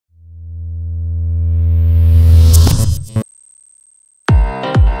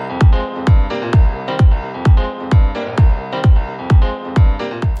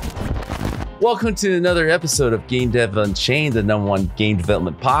Welcome to another episode of Game Dev Unchained, the #1 game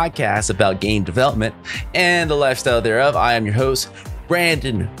development podcast about game development and the lifestyle thereof. I am your host,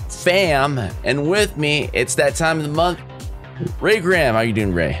 Brandon Pham, and with me, it's that time of the month, Ray Graham. How you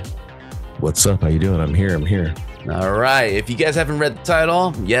doing, Ray? What's up? How you doing? I'm here. All right. If you guys haven't read the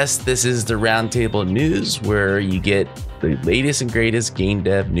title, yes, this is the Roundtable News, where you get the latest and greatest game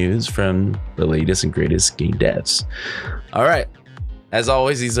dev news from the latest and greatest game devs. All right. As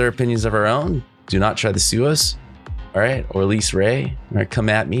always, these are opinions of our own. Do not try to sue us. All right. Or at least Ray. All right. Come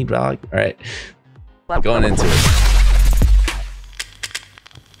at me, dog. All right. Going into it.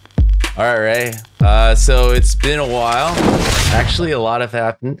 All right, Ray. So it's been a while. Actually, a lot have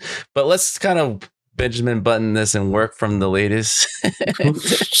happened. But let's kind of Benjamin Button this and work from the latest.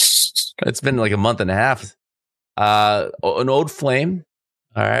 It's been like a month and a half. An old flame.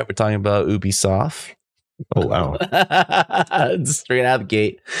 All right. We're talking about Ubisoft. Oh, wow. Straight out the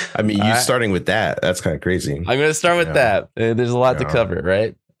gate. I mean, you starting with that. That's kind of crazy. I'm going to start with that. There's a lot to cover,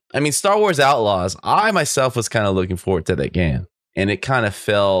 right? I mean, Star Wars Outlaws, I myself was kind of looking forward to that game, and it kind of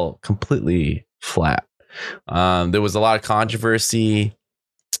fell completely flat. There was a lot of controversy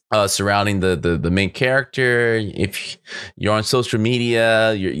surrounding the main character. If you're on social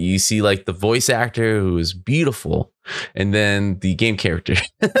media, you see like the voice actor who is beautiful, and then the game character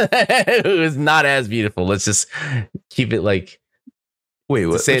who is not as beautiful. Let's just keep it like,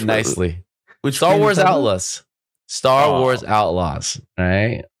 say it nicely. Which Star Wars Outlaws. Star Wars Outlaws. All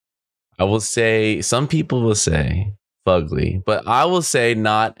right. I will say, some people will say fugly, but I will say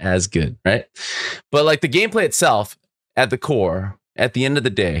not as good, right? But like the gameplay itself, at the core, at the end of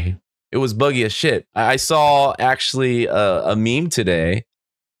the day, it was buggy as shit. I saw actually a meme today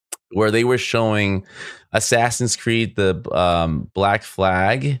where they were showing Assassin's Creed, the Black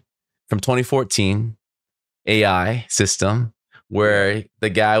Flag from 2014 AI system, where the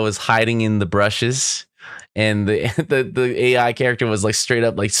guy was hiding in the brushes, and the AI character was like straight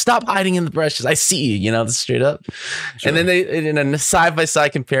up like, stop hiding in the brushes, I see you, straight up. Sure. And then they, in a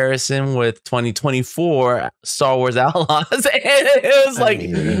side-by-side comparison with 2024 Star Wars Outlaws, it was like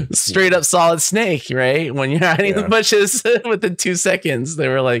straight up Solid Snake, right? When you're hiding in the bushes within 2 seconds, they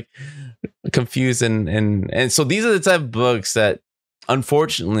were like confused. And so these are the type of bugs that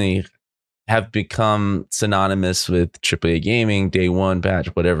unfortunately have become synonymous with AAA gaming, day one patch,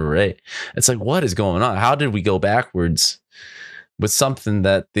 whatever, right? It's like, what is going on? How did we go backwards with something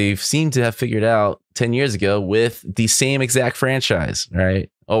that they've seemed to have figured out 10 years ago with the same exact franchise, right?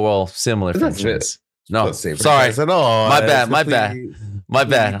 Oh, well, similar franchise. No, sorry. At all. My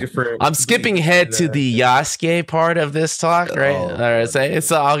bad. I'm skipping ahead to the Yasuke part of this talk, right? All right,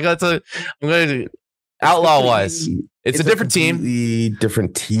 so I'm going to Outlaw wise. It's a different team.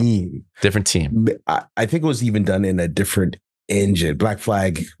 Different team. I think it was even done in a different engine. Black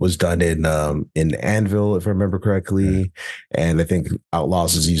Flag was done in Anvil, if I remember correctly, and I think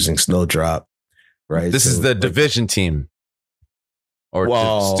Outlaws is using Snowdrop. Right. This is the Division team, or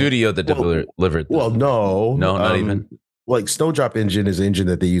the studio that delivered. No, not even. Like Snowdrop engine is an engine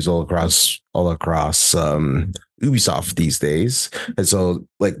that they use all across Ubisoft these days, and so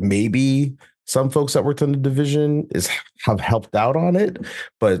like maybe some folks that worked on the Division have helped out on it,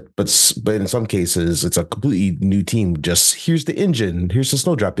 but in some cases it's a completely new team. Just here's the engine, here's the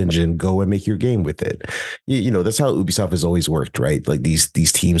Snowdrop engine, go and make your game with it. That's how Ubisoft has always worked, right? Like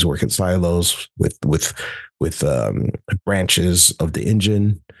these teams work in silos with branches of the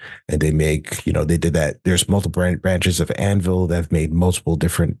engine, and they make, they did that. There's multiple branches of Anvil that have made multiple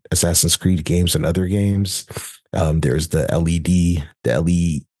different Assassin's Creed games and other games. There's the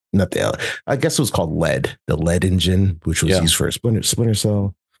I guess it was called the LED engine, which was used for Splinter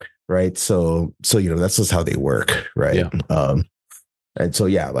Cell, right? So that's just how they work, right? Yeah. And so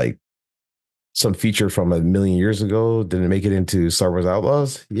like some feature from a million years ago didn't make it into Star Wars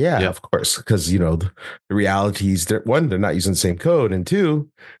Outlaws. Yeah. Of course, because the realities, they're not using the same code, and two,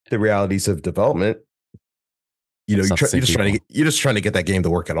 the realities of development. You're just trying to get that game to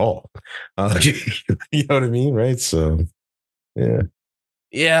work at all. You know what I mean, right? So yeah.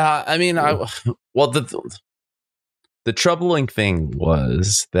 Yeah, I mean, the troubling thing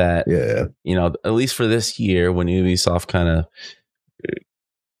was that, at least for this year, when Ubisoft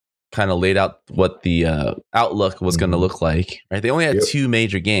kind of laid out what the outlook was going to look like, right? They only had two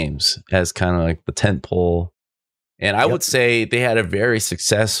major games as kind of like the tent pole, and I would say they had a very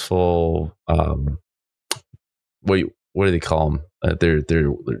successful. What do they call them? They're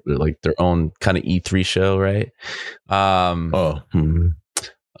like their own kind of E3 show, right?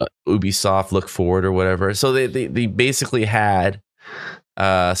 Ubisoft Look Forward or whatever. So they basically had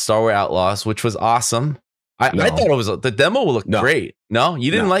Star Wars Outlaws, which was awesome. I thought it was the demo looked great. No,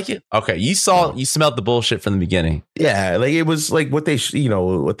 you didn't like it? Okay, you smelled the bullshit from the beginning. Yeah, like it was like what they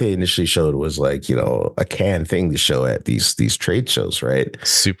what they initially showed was like, a canned thing to show at these trade shows, right?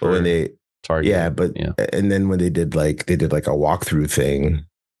 Super but when they targeted. And then when they did like a walkthrough thing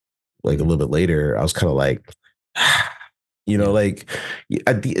like a little bit later, I was kind of like like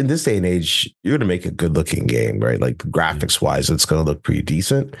in this day and age, you're gonna make a good looking game, right? Like graphics wise, it's gonna look pretty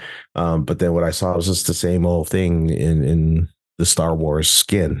decent. But then what I saw was just the same old thing in the Star Wars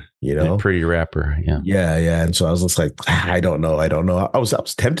skin, pretty wrapper. Yeah. And so I was just like, I don't know. I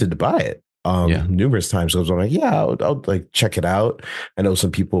was tempted to buy it numerous times. So I was like, I'll like check it out. I know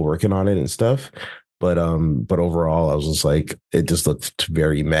some people working on it and stuff, but overall, I was just like, it just looked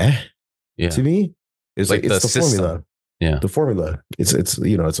very meh to me. It's like it's the system. Formula. Yeah, the formula. It's it's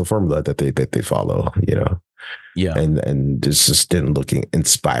a formula that they follow. Yeah, and this just didn't look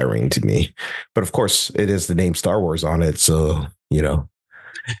inspiring to me. But of course, it is the name Star Wars on it, so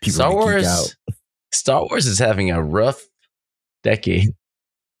Star Wars is having a rough decade.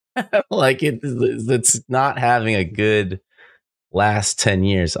 Like it's not having a good last 10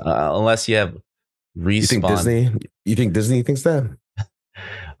 years unless you have Respawn. You think Disney thinks that?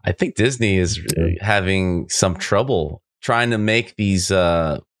 I think Disney is having some trouble trying to make these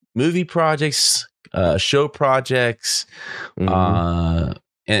movie projects, show projects, and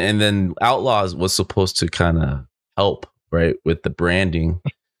then Outlaws was supposed to kind of help, right, with the branding.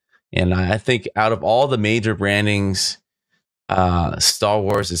 And I think out of all the major brandings, Star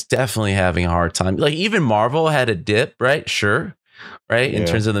Wars is definitely having a hard time. Like even Marvel had a dip, right? Sure. Right. In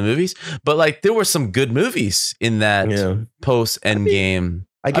terms of the movies, but like there were some good movies in that post Endgame.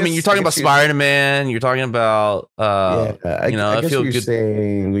 I mean, you're talking about Spider-Man. You're talking about, I guess what you're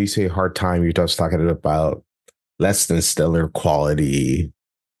saying when you say hard time, you're just talking about less than stellar quality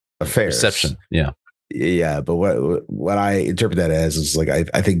affairs. Reception. Yeah. Yeah, but what I interpret that as is like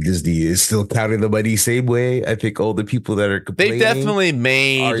I think Disney is still counting the money same way. I think all the people that are complaining, they definitely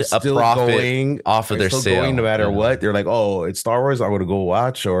made a profit off of their sale. No matter what, they're like, oh, it's Star Wars, I'm going to go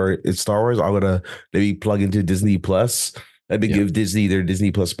watch, or it's Star Wars, I'm going to maybe plug into Disney Plus. Let me give Disney their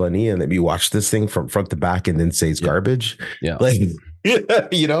Disney Plus money and let me watch this thing from front to back and then say it's garbage. Yeah, like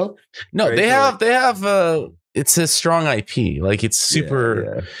No, right? they have. It's a strong IP. Like it's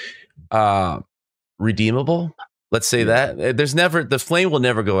super. Redeemable, let's say that the flame will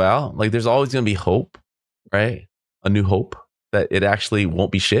never go out. Like there's always going to be hope, right? A new hope that it actually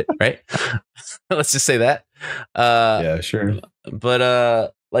won't be shit, right? Let's just say that. Yeah, sure.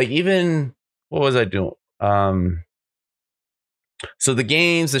 But like even what was I doing? So the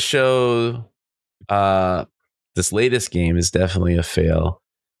games, the show, this latest game is definitely a fail.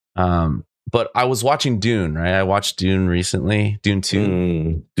 But I was watching Dune, right? I watched Dune recently. Dune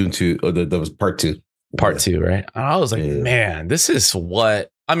 2. Dune 2. Oh, that was part 2. Part 2, right? And I was like, man, this is what...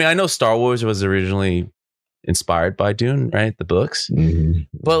 I mean, I know Star Wars was originally inspired by Dune, right? The books.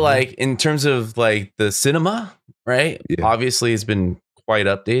 But like in terms of like the cinema, right? Obviously, it's been quite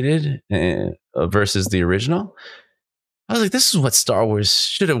updated versus the original. I was like, this is what Star Wars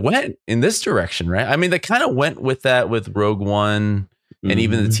should have went in this direction, right? I mean, they kind of went with that with Rogue One. And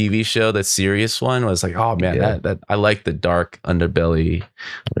even the TV show, the serious one, was like, oh man, that I like the dark underbelly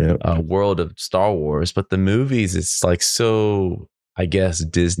world of Star Wars. But the movies, it's like so, I guess,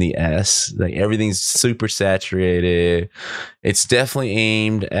 Disney-esque. Like everything's super saturated. It's definitely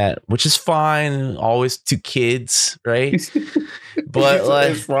aimed at, which is fine, always to kids, right? But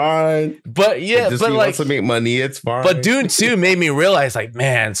like, it's fine. But but like, wants to make money, it's fine. But Dune 2 made me realize, like,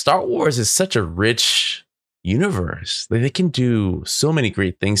 man, Star Wars is such a rich universe. They can do so many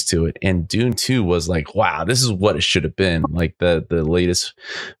great things to it, and Dune 2 was like, wow, this is what it should have been. Like the latest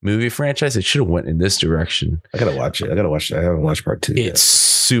movie franchise, it should have went in this direction. I gotta watch it. I haven't watched part 2 yet. It's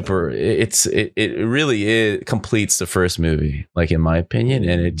super. It really completes the first movie, like in my opinion,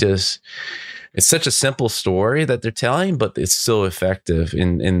 and it's such a simple story that they're telling, but it's so effective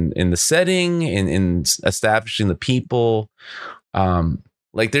in the setting, in establishing the people.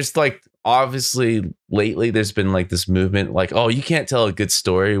 Like there's like, obviously lately there's been like this movement like, oh, you can't tell a good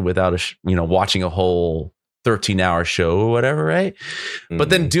story without watching a whole 13-hour show or whatever, right?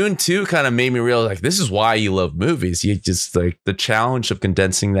 But then Dune 2 kind of made me realize, like, this is why you love movies. You just like the challenge of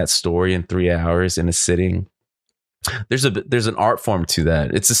condensing that story in 3 hours in a sitting. There's an art form to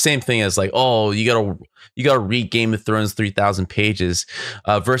that. It's the same thing as like, oh, you gotta read Game of Thrones 3,000 pages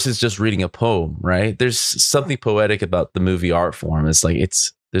versus just reading a poem, right? There's something poetic about the movie art form. It's like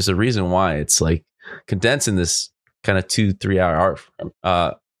there's a reason why it's like condensed in this kind of 2-3 hour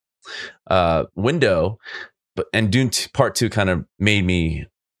art window. And Dune Part 2 kind of made me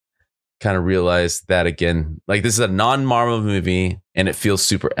kind of realized that again, like this is a non-Marvel movie and it feels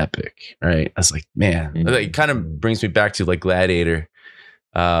super epic, right? I was like, man, it kind of brings me back to like Gladiator,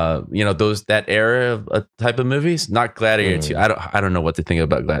 that era of type of movies. Not Gladiator 2. I don't know what to think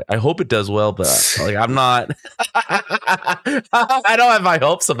about Gladiator. I hope it does well, but like I'm not I don't have my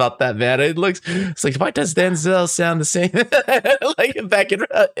hopes about that, man. It's like, why does Denzel sound the same like back in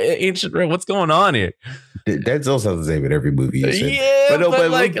ancient Rome? What's going on here? Denzel sounds the same in every movie he's in. Yeah,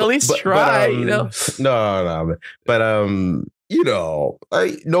 but like at least try, No, but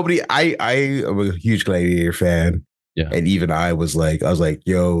nobody. I am a huge Gladiator fan. Yeah, and even I was like,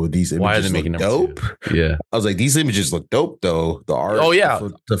 yo, these images look dope. Yeah, I was like, these images look dope though. The art. Oh yeah,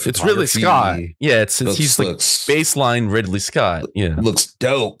 it's Ridley Scott. Yeah, he's like baseline Ridley Scott. Yeah, looks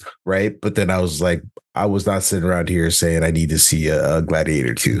dope, right? But then I was like, I was not sitting around here saying I need to see a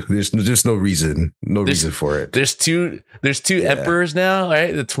Gladiator 2. There's no reason, reason for it. There's two emperors now,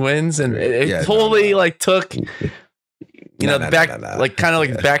 right? The twins, and it totally like took. Like kind of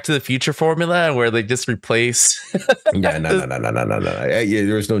like Back to the Future formula where they just replace. No. Yeah,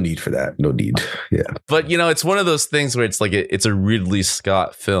 there's no need for that. No need. Yeah. But it's one of those things where it's like it's a Ridley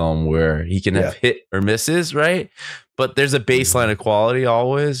Scott film where he can have hit or misses, right? But there's a baseline of quality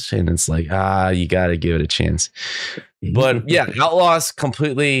always, and it's like you got to give it a chance. But yeah, Outlaws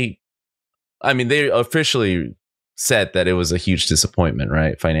completely. I mean, they officially said that it was a huge disappointment,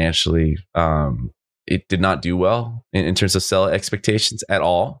 right? Financially. It did not do well in terms of seller expectations at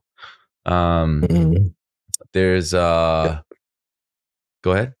all. There's go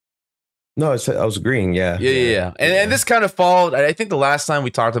ahead. No, I was agreeing. Yeah. And this kind of followed. I think the last time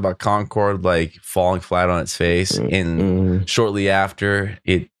we talked about Concord like falling flat on its face, and shortly after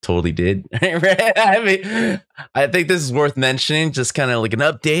it totally did. I mean, I think this is worth mentioning, just kind of like an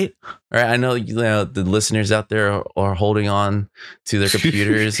update. Right? I know the listeners out there are holding on to their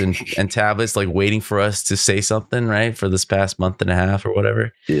computers and tablets, like waiting for us to say something, right? For this past month and a half or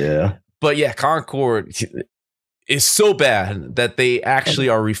whatever. Yeah. But yeah, Concord is so bad that they actually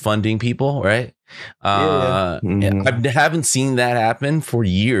are refunding people, right? I haven't seen that happen for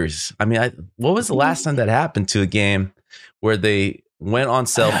years. I mean, what was the last time that happened to a game where they went on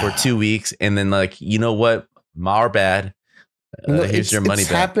sale for 2 weeks and then like, you know what, our bad. Here's your money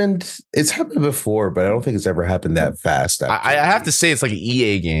back. It's happened before, but I don't think it's ever happened that fast. I have to say it's like an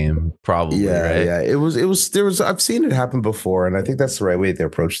EA game, probably. Right? Yeah. It was. I've seen it happen before, and I think that's the right way to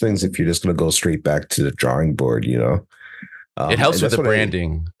approach things. If you're just going to go straight back to the drawing board, it helps with the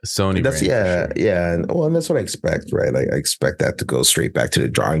branding, Sony. That's brand, yeah. And that's what I expect, right? I expect that to go straight back to the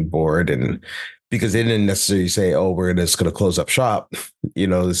drawing board, and because they didn't necessarily say, "Oh, we're just going to close up shop."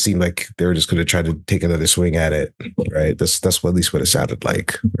 It seemed like they were just going to try to take another swing at it, right? That's at least what it sounded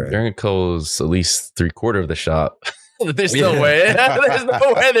like. Right? They're going to close at least 3/4 of the shop. There's no way. There's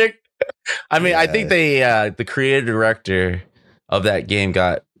no way they're. I mean, I think the creative director of that game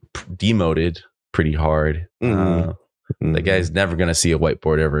got demoted pretty hard. The guy's never going to see a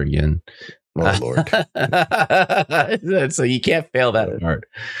whiteboard ever again. Oh Lord! So you can't fail that hard.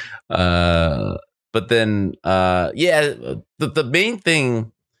 But then, the main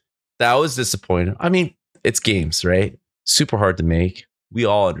thing that I was disappointed. I mean, it's games, right? Super hard to make. We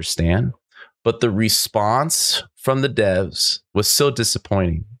all understand. But the response from the devs was so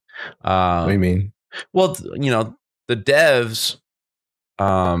disappointing. What do you mean? Well, the devs,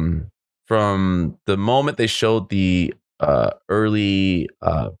 from the moment they showed the early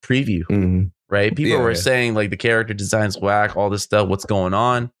preview, right? People were saying like the character design's whack, all this stuff, what's going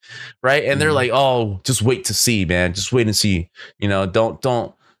on, right? And they're like, oh, just wait to see, man. Just wait and see.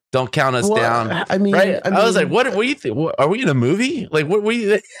 Don't count us down. I mean, right? I was like, what do you think? Are we in a movie? Like, what were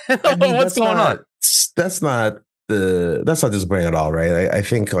you? What's going on? That's not disappointing at all, right? I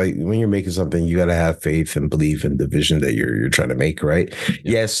think like when you're making something, you got to have faith and believe in the vision that you're trying to make, right?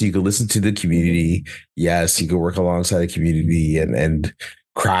 Yeah. Yes, you can listen to the community. Yes, you can work alongside the community and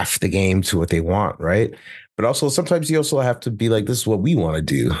craft the game to what they want, right? But also sometimes you also have to be like, this is what we want to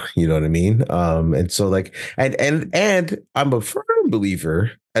do. You know what I mean? And so like, and I'm a firm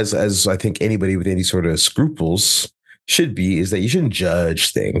believer, as I think anybody with any sort of scruples should be, is that you shouldn't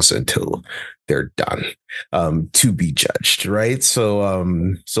judge things until they're done, to be judged, right? So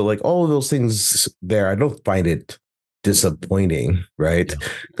like all of those things there, I don't find it disappointing, right?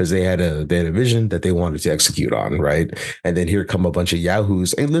 Because they had a vision that they wanted to execute on, right? And then here come a bunch of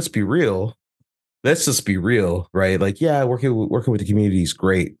yahoos, and let's just be real, right? Like, yeah, working with the community is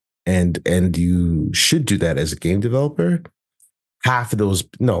great, and you should do that as a game developer. half of those,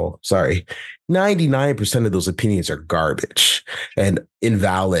 no, sorry, 99% of those opinions are garbage and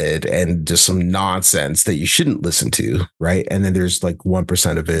invalid and just some nonsense that you shouldn't listen to, right? And then there's like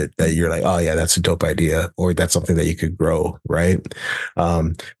 1% of it that you're like, oh yeah, that's a dope idea, or that's something that you could grow, right?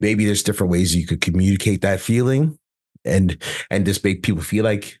 Maybe there's different ways you could communicate that feeling and just make people feel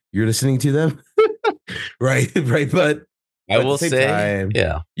like you're listening to them. Right. But I will say, time,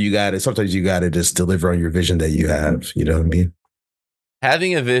 sometimes you got to just deliver on your vision that you have. You know what I mean?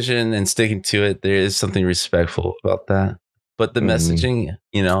 Having a vision and sticking to it, there is something respectful about that. But the messaging,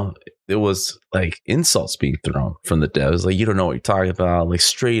 it was like insults being thrown from the devs. Like, you don't know what you're talking about. Like,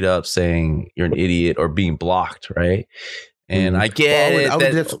 straight up saying you're an idiot or being blocked, right? And I get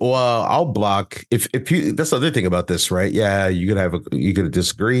I'll block if you. That's the other thing about this, right? Yeah, you could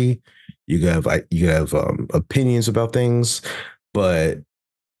disagree. You could have opinions about things, but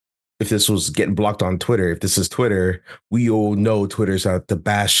if this was getting blocked on Twitter, if this is Twitter, we all know Twitter's not the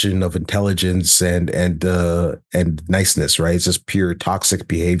bastion of intelligence and niceness, right? It's just pure toxic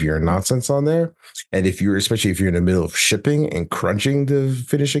behavior and nonsense on there. And especially if you're in the middle of shipping and crunching to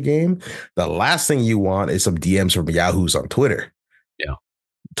finish a game, the last thing you want is some DMs from yahoos on Twitter. Yeah.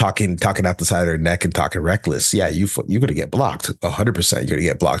 Talking out the side of their neck and talking reckless. Yeah, you're going to get blocked. 100%. You're going to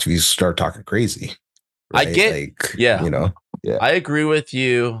get blocked if you start talking crazy. Right? I get, I agree with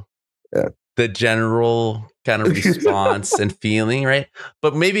you. Yeah. The general kind of response and feeling, right?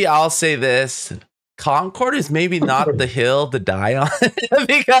 But maybe I'll say this. Concord is maybe not the hill to die on.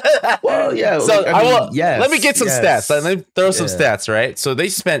 Because, so let me get some stats. Let me throw some stats, right? So they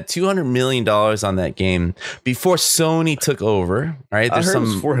spent $200 million on that game before Sony took over, right? There's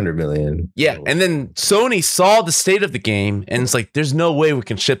some $400 million. Yeah. And then Sony saw the state of the game and it's like, there's no way we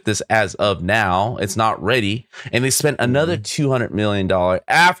can ship this as of now. It's not ready. And they spent another $200 million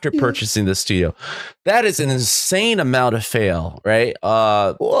after purchasing the studio. That is an insane amount of fail, right?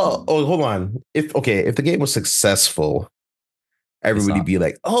 Hold on. If the game was successful, everybody be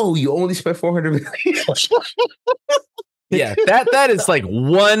like, "Oh, you only spent $400 million." Yeah, that is like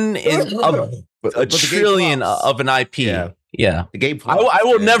one in a trillion of an IP. Yeah. The game flops. I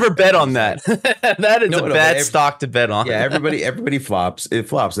will never bet on that. That is a bad stock to bet on. Yeah, everybody flops. It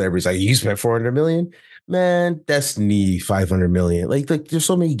flops. Everybody's like, "You spent $400 million." Man, Destiny $500 million. Like there's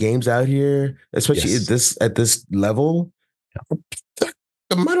so many games out here, especially at this level. The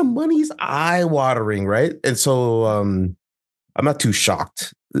amount of money is eye-watering, right? And so I'm not too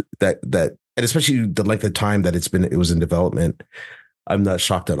shocked that and especially the length of time that it was in development. I'm not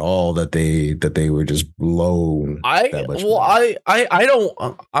shocked at all that they were just blown. I'm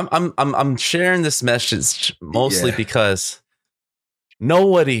sharing this message mostly because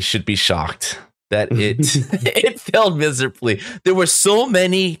nobody should be shocked that it failed miserably. There were so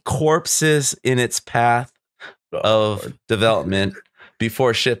many corpses in its path of development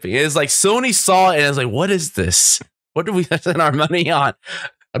before shipping. It was like Sony saw it and it was like, what is this? What do we spend our money on?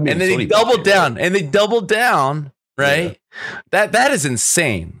 And then they doubled down, right? Yeah. That is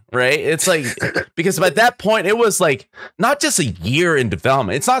insane, right? It's like, because by that point it was like not just a year in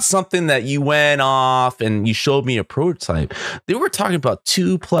development. It's not something that you went off and you showed me a prototype. They were talking about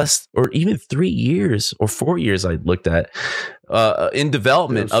 2+ or even 3 years or 4 years. I looked at in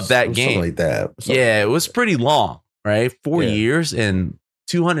development of that game. Like that. It was pretty long, right? 4 years and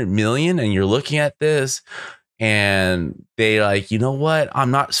 $200 million, and you're looking at this. And they like, you know what?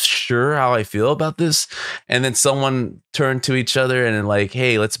 I'm not sure how I feel about this. And then someone turned to each other and like,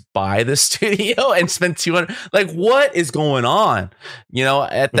 hey, let's buy the studio and spend 200. Like, what is going on?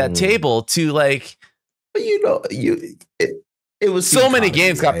 At that table to like, it was so many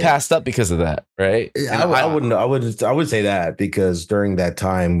games got passed up because of that, right? I would say that because during that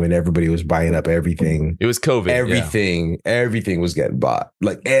time when everybody was buying up everything, it was COVID. Everything was getting bought.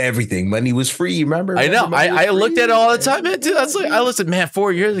 Like everything, money was free. Remember? I know. I looked at it all the time, man. Dude, that's like I listened, man.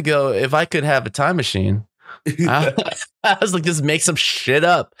 4 years ago, if I could have a time machine, I was like, just make some shit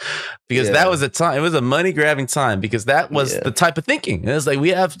up, because that was a time. It was a money grabbing time because that was the type of thinking. It was like, we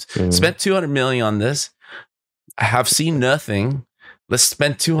have spent $200 million on this. I have seen nothing. Let's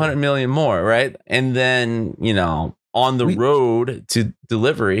spend $200 million more, right? And then, on the road to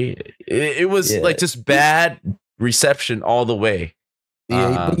delivery, it was like just bad reception all the way.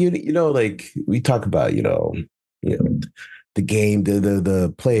 But like we talk about, the game,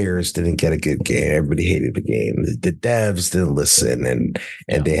 the players didn't get a good game. Everybody hated the game. The devs didn't listen, and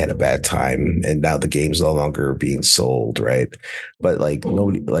they had a bad time. And now the game's no longer being sold, right? But like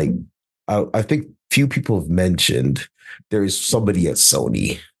nobody, like I think few people have mentioned there is somebody at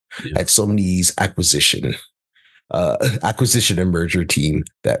Sony, at Sony's acquisition, acquisition and merger team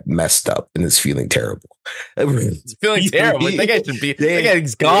that messed up and is feeling terrible. It's feeling terrible. That guy should be. That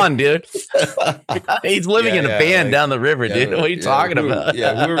guy's gone, dude. He's living in a van down the river, dude. What are you talking about?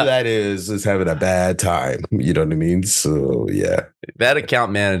 Whoever that is having a bad time. You know what I mean? So yeah, that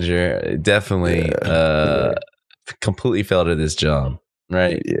account manager definitely completely failed at his job,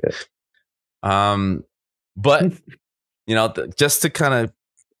 right? Yeah. But just to kind of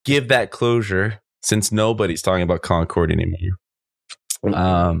give that closure, since nobody's talking about Concord anymore.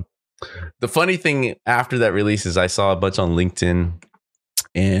 The funny thing after that release is I saw a bunch on LinkedIn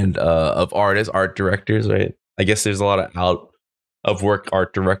and of art directors, right? I guess there's a lot of out of work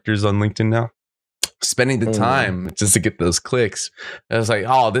art directors on LinkedIn now, spending the time just to get those clicks. I was like,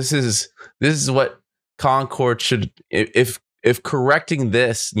 oh, this is what Concord should, if correcting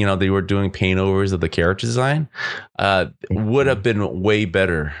this, they were doing paint overs of the character design, would have been way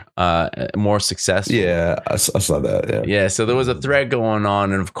better, more successful. Yeah, I saw that. Yeah. So there was a thread going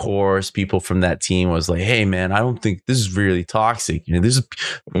on, and of course, people from that team was like, "Hey, man, I don't think this is really toxic. These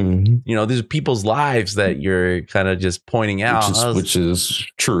are people's lives that you're kind of just pointing out, which is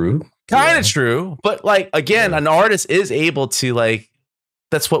true, kind of true. But like again, an artist is able to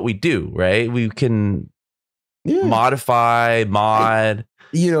that's what we do, right? We can." Modify, give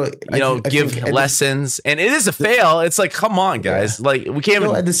lessons, and it is a fail. It's like, come on, guys! Like, we can't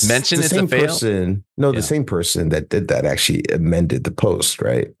even mention it's a fail. The same person that did that actually amended the post,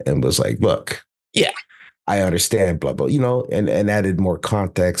 right, and was like, "Look, I understand, blah blah," and added more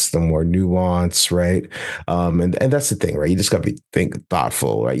context and more nuance, right? And that's the thing, right? You just got to think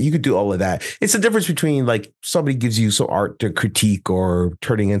thoughtful, right? You could do all of that. It's the difference between like somebody gives you some art to critique or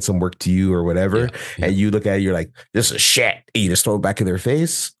turning in some work to you or whatever, and you look at it, you're like, "This is shit," and you just throw it back in their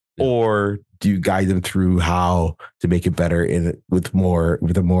face, or do you guide them through how to make it better with a more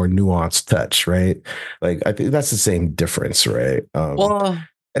nuanced touch, right? Like I think that's the same difference, right?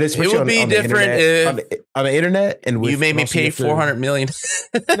 And it would be different if on the internet, and you made me pay $400 million.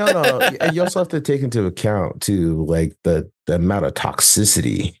 No, and you also have to take into account too, like the amount of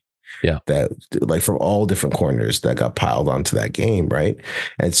toxicity, that like from all different corners that got piled onto that game, right?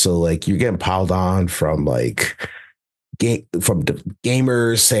 And so like you're getting piled on from like from the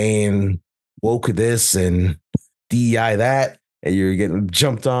gamers saying woke this and DEI that. And you're getting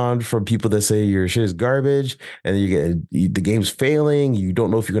jumped on from people that say your shit is garbage, and then the game's failing. You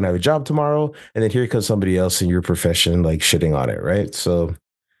don't know if you're gonna have a job tomorrow, and then here comes somebody else in your profession like shitting on it, right? So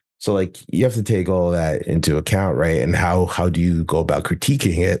like you have to take all that into account, right? And how do you go about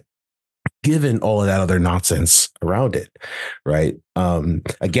critiquing it, given all of that other nonsense around it, right?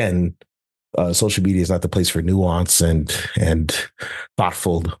 Again, social media is not the place for nuance and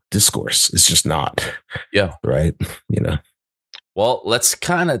thoughtful discourse. It's just not. Yeah. Right. Well, let's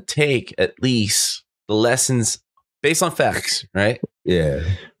kind of take at least the lessons based on facts, right? Yeah.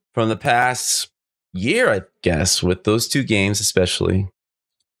 From the past year, I guess, with those two games, especially.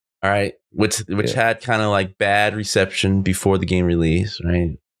 All right. Which had kind of like bad reception before the game release,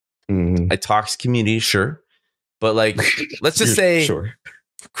 right? A toxic community, sure. But like, let's just say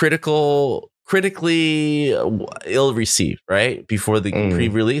critically ill received, right? Before the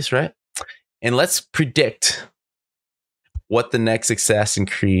pre-release, right? And let's predict what the next Assassin's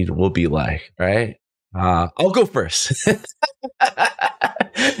Creed will be like, right? I'll go first.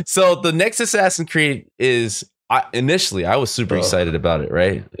 So the next Assassin's Creed is, initially, I was super excited about it,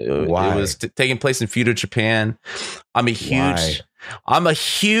 right? Why? It was taking place in feudal Japan. I'm a huge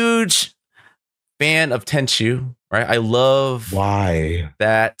fan of Tenchu, right? I love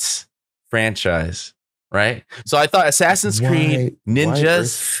that franchise, right? So I thought Assassin's Creed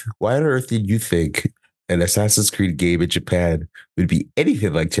Ninjas. Why on earth did you think an Assassin's Creed game in Japan would be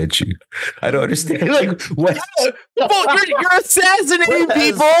anything like Tenchu? I don't understand. Like, what? You're assassinating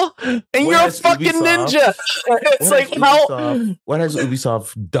people, and you're a fucking ninja. It's like, what has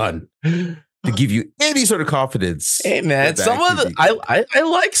Ubisoft done to give you any sort of confidence? Hey, man, I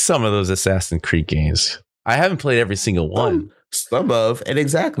like some of those Assassin's Creed games. I haven't played every single one.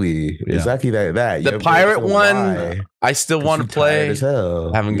 Exactly that. The pirate one, I still want to play. I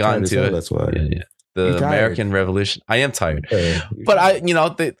haven't gotten to it. That's why. Yeah. The American Revolution. I am tired, but I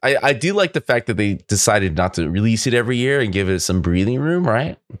do like the fact that they decided not to release it every year and give it some breathing room,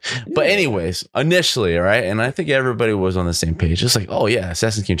 right? Yeah. But anyways, initially, right, and I think everybody was on the same page. It's like, oh yeah,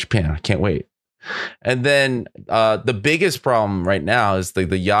 Assassin's Creed Japan, I can't wait. And then the biggest problem right now is the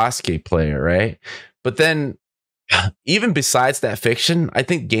Yasuke player, right? But then, even besides that fiction, I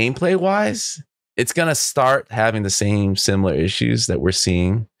think gameplay wise, it's gonna start having the same similar issues that we're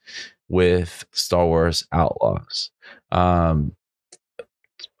seeing with Star Wars Outlaws. I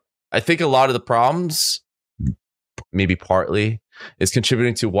think a lot of the problems maybe partly is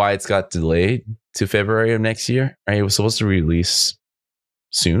contributing to why it's got delayed to February of next year. Right, it was supposed to release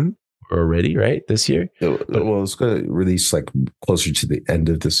soon already, right? This year. Well, it's going to release like closer to the end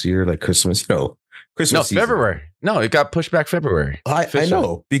of this year, like Christmas. Christmas. No, February. No, it got pushed back February. I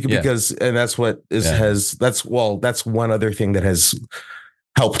know because and that's what that's one other thing that has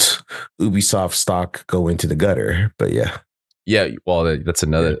helped Ubisoft stock go into the gutter. But yeah. Well, that's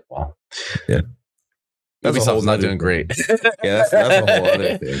another. Well, yeah. Ubisoft's not doing great. Yeah, that's a whole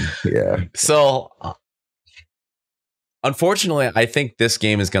other thing. Yeah. So, unfortunately, I think this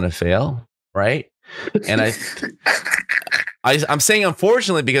game is going to fail, right? And I'm saying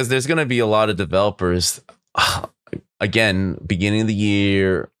unfortunately because there's going to be a lot of developers, again, beginning of the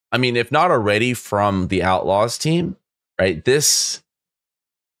year. I mean, if not already from the Outlaws team, right? This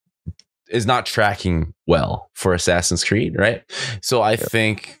is not tracking well for Assassin's Creed, right? So I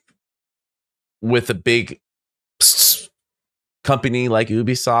think with a big company like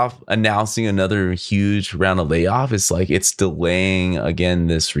Ubisoft announcing another huge round of layoff, it's delaying again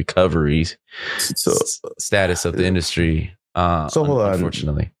this recovery status of the industry. So hold on.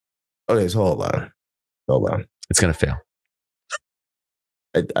 Unfortunately. Okay, so hold on. It's gonna fail.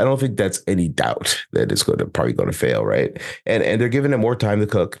 I don't think that's any doubt that it's probably going to fail, right? And they're giving it more time to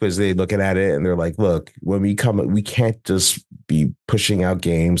cook because they're looking at it and they're like, look, when we can't just be pushing out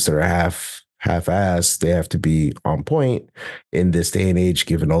games that are half-assed. They have to be on point in this day and age,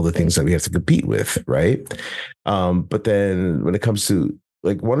 given all the things that we have to compete with, right? But then when it comes to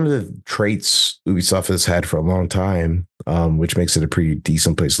like one of the traits Ubisoft has had for a long time, which makes it a pretty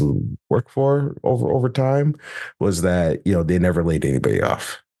decent place to work for over time, was that they never laid anybody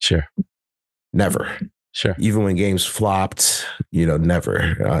off. Sure, never. Sure. Even when games flopped, never.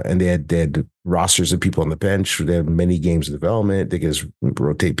 And they had rosters of people on the bench. They had many games in development. They could just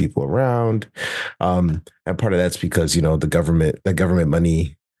rotate people around. And part of that's because, the government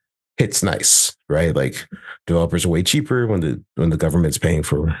money hits nice, right? Like developers are way cheaper when the government's paying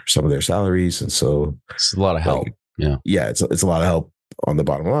for some of their salaries. And so it's a lot of help. It's a lot of help on the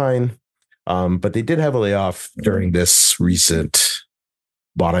bottom line. But they did have a layoff during this recent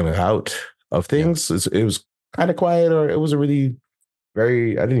bottoming out of things. It was kind of quiet, or it was a really I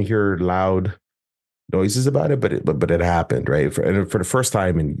didn't hear loud noises about it, but it happened, right? For the first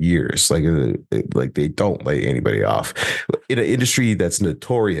time in years, like they don't lay anybody off in an industry that's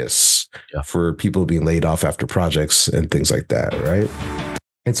notorious for people being laid off after projects and things like that, right?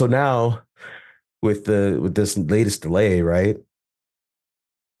 And so now with this latest delay, right?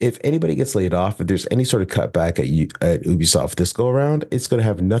 If anybody gets laid off, if there's any sort of cutback at Ubisoft this go around, it's going to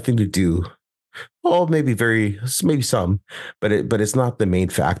have nothing to do. Well, maybe some, but it's not the main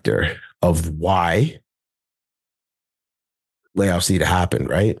factor of why layoffs need to happen,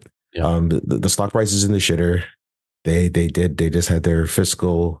 right? Yeah. The stock price is in the shitter. They just had their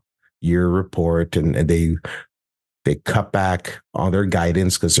fiscal year report and they cut back on their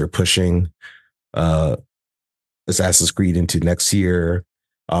guidance because they're pushing Assassin's Creed into next year.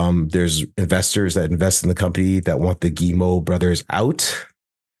 There's investors that invest in the company that want the Guillemot brothers out.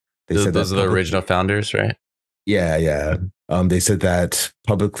 Those are the original founders, right? Yeah. They said that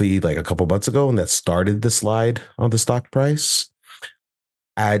publicly like a couple months ago, and that started the slide on the stock price.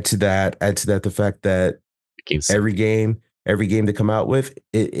 Add to that the fact that every game they come out with,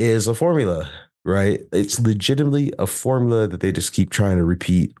 it is a formula, right? It's legitimately a formula that they just keep trying to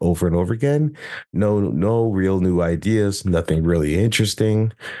repeat over and over again. No real new ideas, nothing really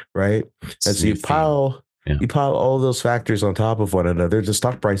interesting, right? And so you pile all those factors on top of one another. The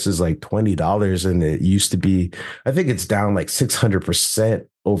stock price is like $20, and it used to be, I think it's down like 600%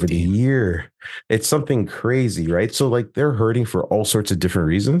 over the year. It's something crazy, right? So like they're hurting for all sorts of different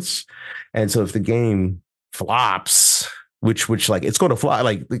reasons. And so if the game flops, which like it's going to flop,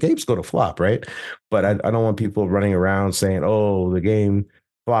 like the game's going to flop, right? But I don't want people running around saying, oh, the game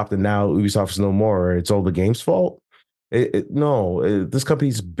flopped and now Ubisoft is no more. It's all the game's fault. This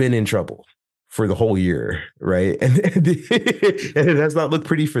company's been in trouble for the whole year, right? And it has not looked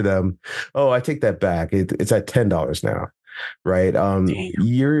pretty for them. Oh, I take that back. It's at $10 now, right?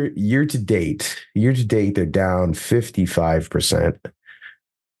 Year to date, they're down 55%.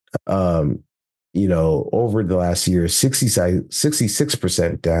 Over the last year,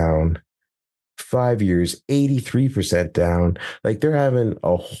 66% down. 5 years, 83% down. Like they're having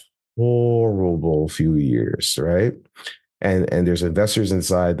a horrible few years, right? And there's investors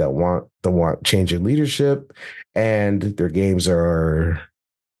inside that want change in leadership, and their games are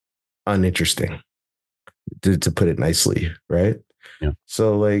uninteresting, to put it nicely, right? Yeah.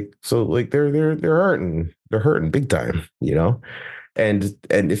 So they're hurting. They're hurting big time, And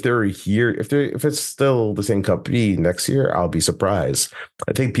if they're here, if it's still the same company next year, I'll be surprised.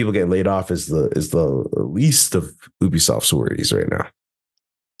 I think people getting laid off is the least of Ubisoft's worries right now.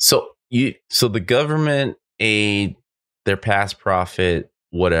 So the government aid, their past profit,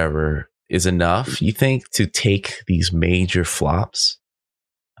 whatever, is enough, you think, to take these major flops?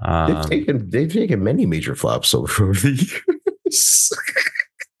 They've taken many major flops over the years.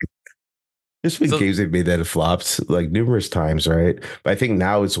 There's been games they've made that have flopped like numerous times, right? But I think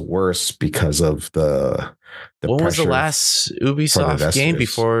now it's worse because of the when was the last Ubisoft game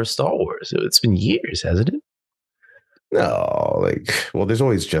before Star Wars? It's been years, hasn't it? No, there's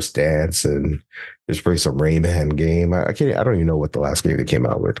always Just Dance, and there's probably some Rayman game. I don't even know what the last game they came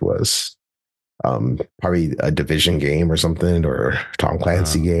out with was. Probably a Division game or something, or Tom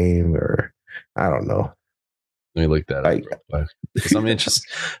Clancy game, or I don't know. Let me look that up because I'm interested,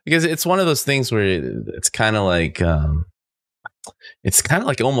 because it's one of those things where it's kind of like almost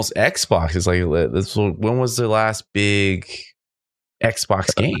Xbox. It's like, when was the last big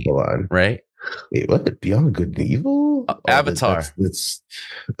Xbox game? Hold on, right? Wait, what? Beyond Good and Evil? Avatar.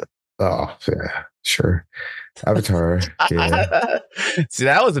 Oh yeah, sure. Avatar. Yeah. See,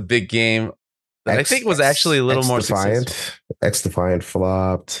 that was a big game. I think it was actually a little more successful. X-Defiant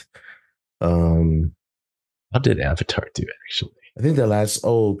flopped. How did Avatar do actually? I think the last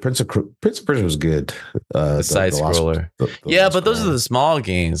Prince of Persia was good. The side scroller. Yeah, but those are the small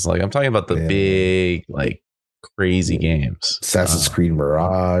games. Like, I'm talking about the big, like, crazy games. Assassin's Creed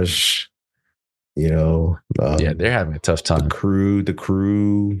Mirage. Yeah, they're having a tough time. The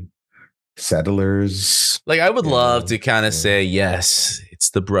crew, Settlers. Like, I would love to kind of say, yes, it's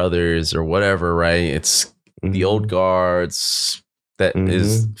the brothers or whatever, right? It's the old guards that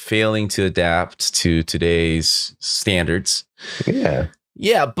is failing to adapt to today's standards. Yeah.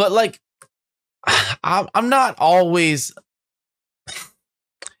 Yeah, but like, I'm not always.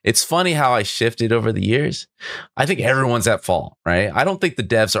 It's funny how I shifted over the years. I think everyone's at fault, right? I don't think the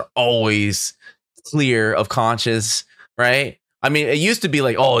devs are always clear of conscience, right? I mean, it used to be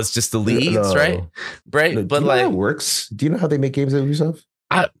like, oh, it's just the leads, right? Right. No, but like, how it works? Do you know how they make games at Ubisoft?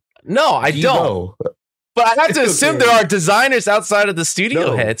 I don't. Know? But I have to assume there are designers outside of the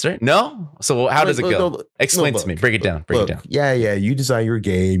studio heads, right? No. So how does it go? Explain to me. Break it down. Break it down. Yeah. You design your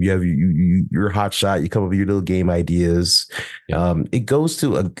game. You have you're a hot shot. You come up with your little game ideas. Yeah. It goes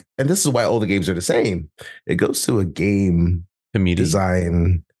to and this is why all the games are the same. It goes to a game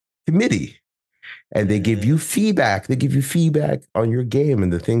design committee. And they give you feedback. They give you feedback on your game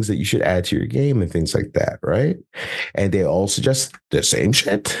and the things that you should add to your game and things like that, right? And they all suggest the same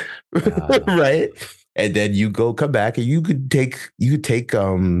shit, right? And then you come back and you could take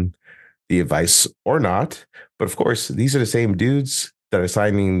the advice or not. But of course, these are the same dudes that are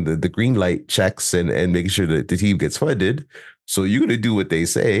signing the green light checks and making sure that the team gets funded. So you're going to do what they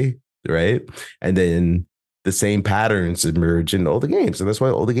say, right? And then the same patterns emerge in all the games. And that's why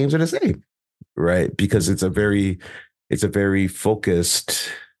all the games are the same. Right, because it's a very focused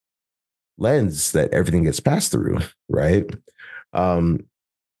lens that everything gets passed through, right? And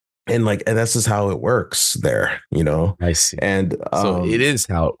that's just how it works there, I see. And so it is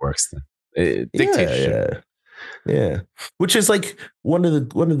how it works then. Dictatorship. Yeah. Which is like one of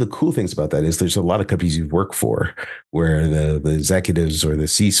the cool things about that is there's a lot of companies you work for where the executives or the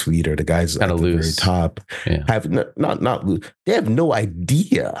C-suite or the guys at the very top have not loose. They have no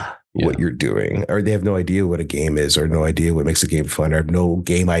idea what you're doing, or they have no idea what a game is, or no idea what makes a game fun, or have no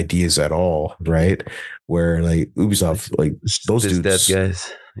game ideas at all, right? Where like Ubisoft, like those dudes,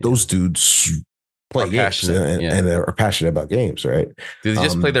 those dudes play games and are passionate about games, right? Do they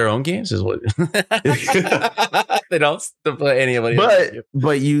just play their own games? Is what they don't play anybody.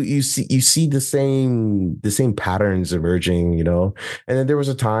 But you see the same patterns emerging, and then there was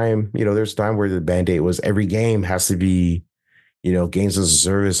a time where the mandate was every game has to be, games as a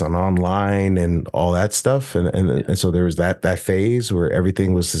service on online and all that stuff, and so there was that phase where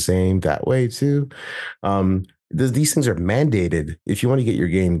everything was the same that way too. These things are mandated if you want to get your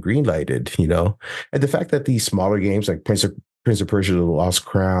game green lighted, and the fact that these smaller games like Prince of Persia: The Lost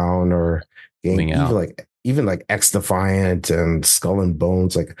Crown or even like X-Defiant and Skull and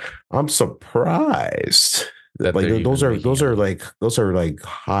Bones, like I'm surprised that like those are like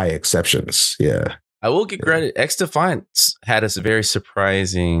high exceptions. Yeah, I will give credit. X-Defiant had a very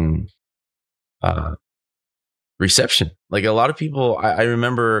surprising reception. Like a lot of people, I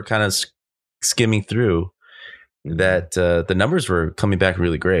remember kind of skimming through that the numbers were coming back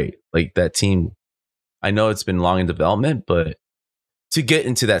really great. Like that team, I know it's been long in development, but to get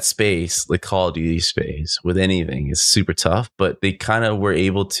into that space, like Call of Duty space with anything is super tough, but they kind of were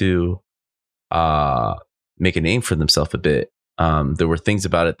able to make a name for themselves a bit There were things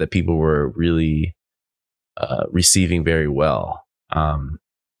about it that people were really receiving very well.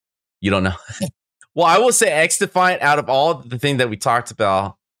 You don't know. Well, I will say X Defiant, out of all the thing that we talked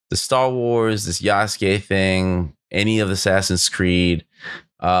about, the Star Wars, this Yasuke thing, any of Assassin's Creed,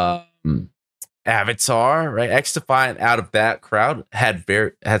 Avatar, right? X Defiant out of that crowd had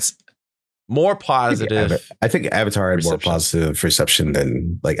more positive. I think Avatar had more positive reception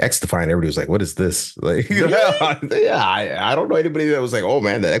than like X Defiant. Everybody was like, "What is this?" Like, I don't know anybody that was like, "Oh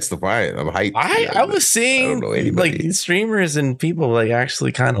man, the X Defiant." I'm hyped. I was seeing like streamers and people like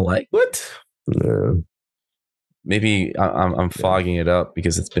actually kind of like what. Maybe I'm fogging it up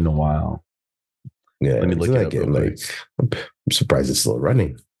because it's been a while. Yeah, let me look at it. Like, I'm surprised it's still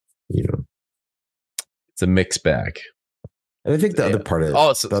running. You know, it's a mixed bag. And I think the other part of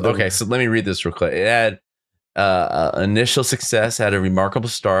it. So let me read this real quick. It had initial success, had a remarkable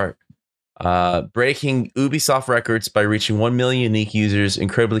start, breaking Ubisoft records by reaching 1 million unique users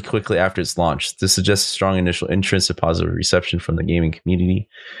incredibly quickly after its launch. This suggests a strong initial interest and positive reception from the gaming community,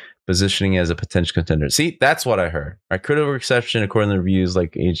 positioning as a potential contender. See, that's what I heard. Right, critical reception according to reviews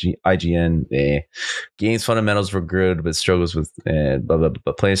like IGN. Game's fundamentals were good, but struggles with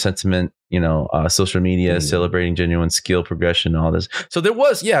player sentiment. Social media celebrating genuine skill progression, all this. So there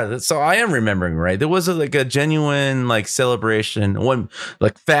was, So I am remembering right. There was a genuine like celebration.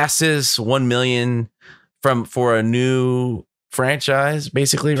 Fastest 1 million for a new franchise,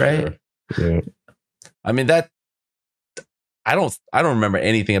 basically, right? Sure. Yeah. I mean that. I don't remember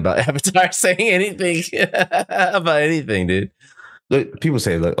anything about Avatar saying anything about anything, dude. People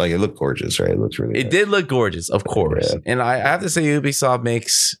say it looked gorgeous, right? It looks really nice. Did look gorgeous, of course. Yeah. And I have to say Ubisoft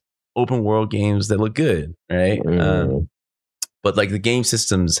makes open world games that look good, right? But like the game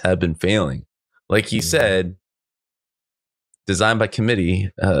systems have been failing. Like you said, designed by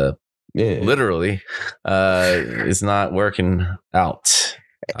committee, literally, is not working out.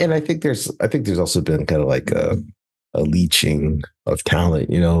 And I think there's also been kind of like a leeching of talent.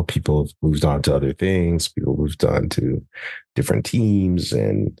 People moved on to other things. People moved on to different teams,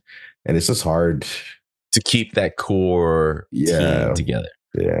 and it's just hard to keep that core team together.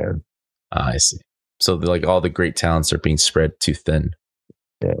 Yeah, I see. So like all the great talents are being spread too thin.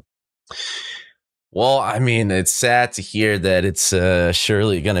 Yeah. Well, I mean, it's sad to hear that it's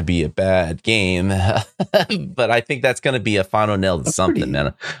surely going to be a bad game, but I think that's going to be a final nail to something,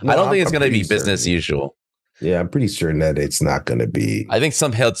 man. I don't think it's going to be business as usual. Yeah, I'm pretty certain that it's not going to be. I think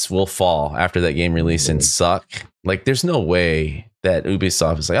some heads will fall after that game release and suck. Like, there's no way that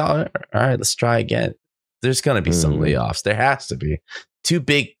Ubisoft is like, oh, all right, let's try again. There's going to be some layoffs. There has to be. Two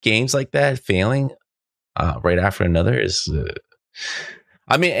big games like that failing right after another is.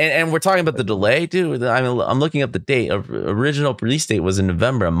 I mean, and we're talking about the delay, dude. I mean, I'm looking up the date. Original release date was in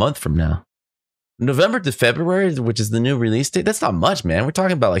November, a month from now. November to February, which is the new release date, that's not much, man. We're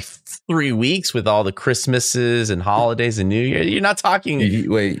talking about like 3 weeks with all the Christmases and holidays and New Year. You're not talking.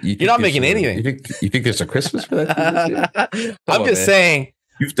 You're not making anything. You think there's a Christmas for that? I'm just saying.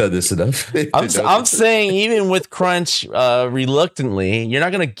 You've done this enough. I'm saying even with crunch, reluctantly, you're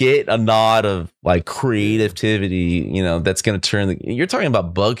not going to get a nod of like creativity, that's going to turn you're talking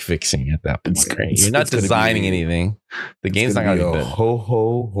about bug fixing at that point, right? You're not designing anything. The game's not going to be a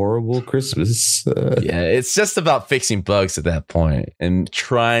horrible Christmas. Yeah, it's just about fixing bugs at that point and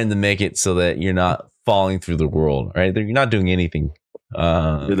trying to make it so that you're not falling through the world, right? You're not doing anything.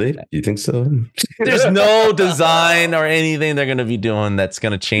 Really? You think so? There's no design or anything they're going to be doing that's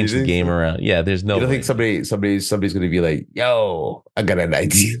going to change the game around. Yeah, there's no. You don't think somebody's going to be like, "Yo, I got an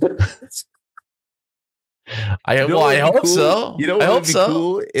idea." I hope so. I hope so.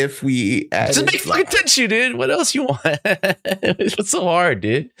 Cool if we just make fucking Tenchu, dude. What else you want? What's so hard,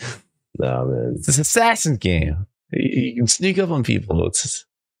 dude? No, man. It's an assassin game. You can sneak up on people.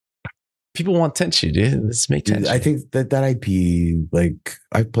 People want Tenchu, dude. Let's make Tenchu. I think that IP, like,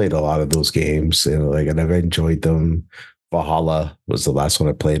 I've played a lot of those games and I've enjoyed them. Valhalla was the last one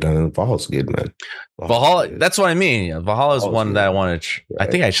I played on, and Valhalla's good, man. Valhalla, that's what I mean. Yeah, Valhalla's one that I wanted. Right.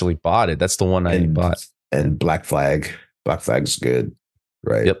 I think I actually bought it. That's the one I bought. And Black Flag. Black Flag's good,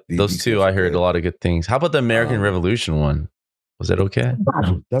 right? Yep, those two I heard a lot of good things. How about the American Revolution one? Was that okay?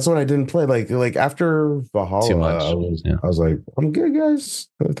 That's what I didn't play. Like after Valhalla, too much. I was like, I'm good, guys.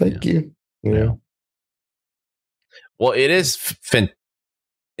 Thank you. Yeah. Well, it is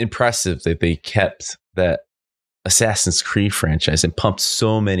impressive that they kept that Assassin's Creed franchise and pumped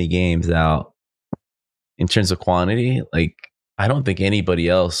so many games out in terms of quantity. Like, I don't think anybody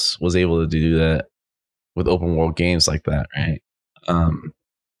else was able to do that with open world games like that, right?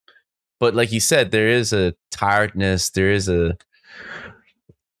 But like you said, there is a tiredness. There is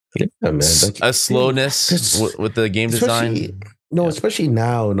Yeah, man. Like, a slowness with the game design. Especially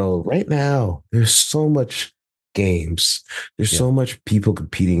now. No, right now, there's so much games. There's so much people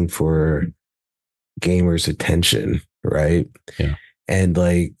competing for gamers' attention, right? Yeah. And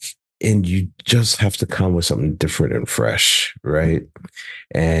you just have to come with something different and fresh, right?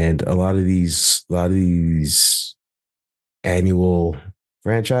 And a lot of these annual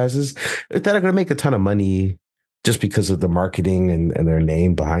franchises that are going to make a ton of money just because of the marketing and their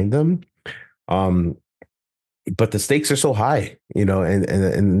name behind them. But the stakes are so high,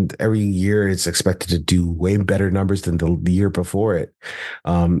 and every year it's expected to do way better numbers than the year before it.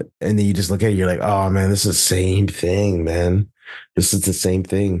 And then you just look at it, you're like, oh man, this is the same thing, man. This is the same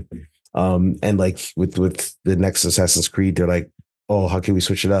thing. And like with the next Assassin's Creed, they're like, oh, how can we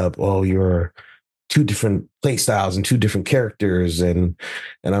switch it up? Oh, you're two different play styles and two different characters, and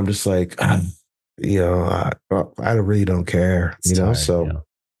I'm just like, I really don't care, Tired, so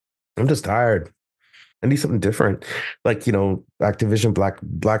I'm just tired. I need something different. Like, Activision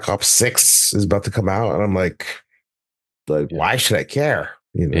Black Ops 6 is about to come out, and I'm like, why should I care?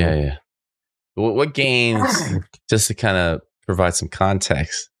 Yeah. What games, just to kind of provide some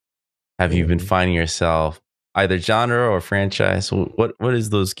context, have you been finding yourself, either genre or franchise? What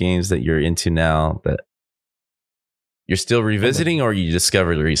is those games that you're into now that you're still revisiting or you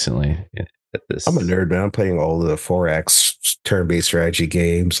discovered recently? I'm a nerd, man. I'm playing all the 4X turn-based strategy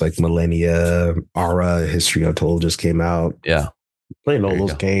games like Millennia, Ara, History Untold just came out. Yeah. Playing all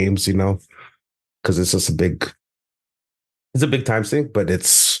those games, because it's just a big time sink, but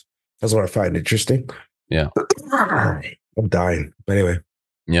that's what I find interesting. Yeah. I'm dying. But anyway.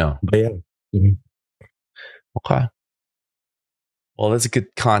 Yeah. But yeah. Mm-hmm. Okay. Well, that's a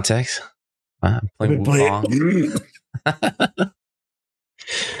good context. I'm playing Wukong.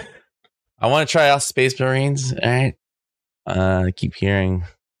 I want to try out Space Marines. All right. I keep hearing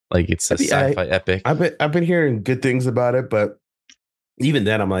like it's a sci-fi epic. I've been hearing good things about it, but even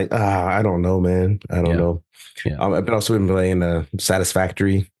then, I'm like, I don't know, man. I don't know. Yeah. I've been also been playing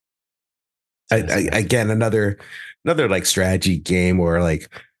Satisfactory. Again, another like strategy game or like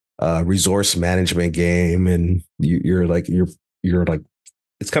resource management game, and you're like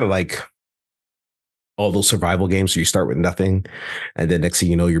it's kind of like all those survival games. So you start with nothing, and then next thing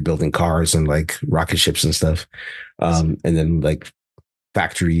you know, you're building cars and like rocket ships and stuff, and then like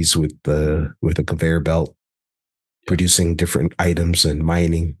factories with a conveyor belt producing different items and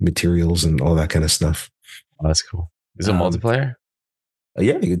mining materials and all that kind of stuff. Oh, that's cool. Is it multiplayer?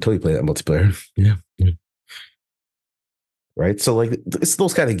 Yeah, you can totally play that multiplayer. Yeah. Right. So like it's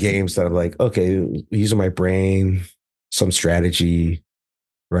those kind of games that I'm like, okay, using my brain, some strategy,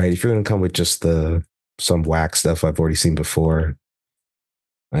 right? If you're gonna come with just some whack stuff I've already seen before,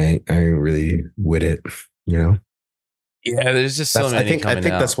 I ain't really with it, Yeah, there's just so many. I think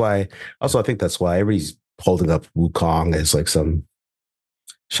that's why everybody's holding up Wukong as like some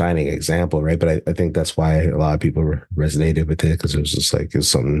shining example, right? But I think that's why a lot of people resonated with it, because it was just like it was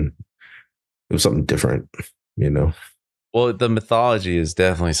something different, Well, the mythology is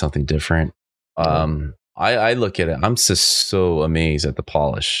definitely something different. I look at it, I'm just so amazed at the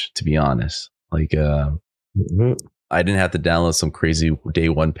polish, to be honest. Like I didn't have to download some crazy day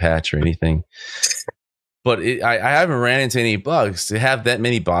one patch or anything, but I haven't ran into any bugs. To have that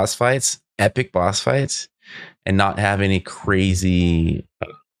many boss fights, epic boss fights, and not have any crazy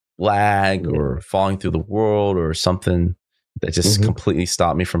lag or falling through the world or something that just completely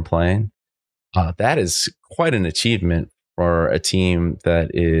stopped me from playing. That is quite an achievement for a team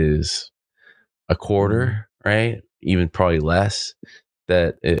that is a quarter, right? Even probably less,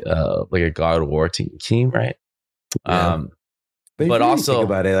 that like a God of War team, right? Yeah. But also think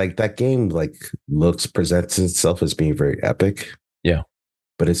about it, like that game like presents itself as being very epic. Yeah.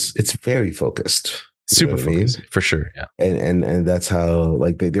 But it's very focused. Super focused, for sure. Yeah. And that's how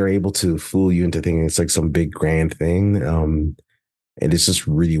like they're able to fool you into thinking it's like some big grand thing. And it's just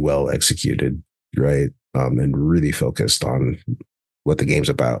really well executed, right? And really focused on what the game's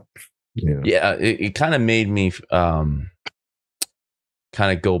about. Yeah, it kind of made me kind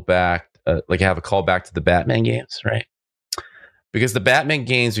of go back, like have a call back to the Batman games, right? Because the Batman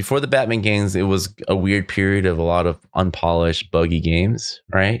games, before the Batman games, it was a weird period of a lot of unpolished, buggy games,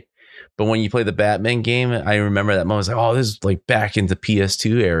 right? But when you play the Batman game, I remember that moment. I was like, oh, this is like back into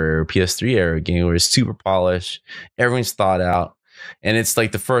PS2 era or PS3 era game where it's super polished, everyone's thought out. And it's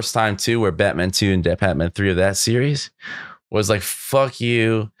like the first time too where Batman 2 and Batman 3 of that series was like, fuck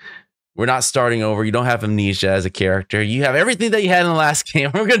you. We're not starting over. You don't have amnesia as a character. You have everything that you had in the last game.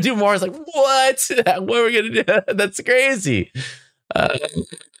 We're going to do more. It's like, what? What are we going to do? That's crazy.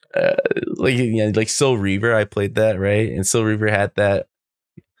 Like Soul Reaver, I played that, right? And Soul Reaver had that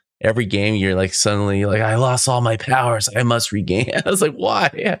every game you're like suddenly like, I lost all my powers, I must regain. I was like, why?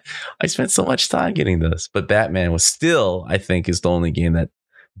 Yeah, I spent so much time getting this. But Batman was still, I think, is the only game that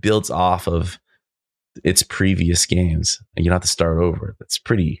builds off of its previous games, and you don't have to start over. That's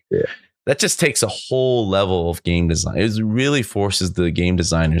pretty. Yeah. That just takes a whole level of game design. It really forces the game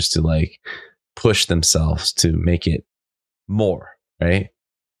designers to like push themselves to make it more, right?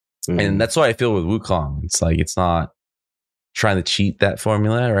 And that's what I feel with Wukong. It's like, it's not trying to cheat that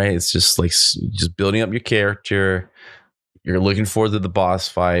formula, right? It's just like just building up your character. You're looking forward to the boss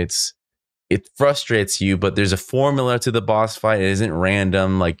fights. It frustrates you, but there's a formula to the boss fight. It isn't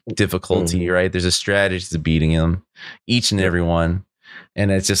random like difficulty, right? There's a strategy to beating them, each and every one.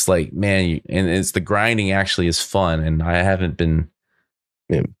 And it's just like, man, and it's the grinding actually is fun. And I haven't been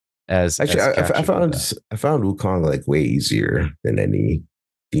as actually, I found Wukong like way easier than any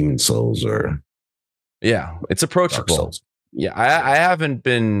Demon Souls or it's approachable. Yeah, I haven't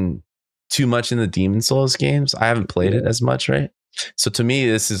been too much in the Demon Souls games. I haven't played it as much, right? So to me,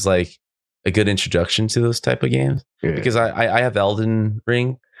 this is like a good introduction to those type of games because I have Elden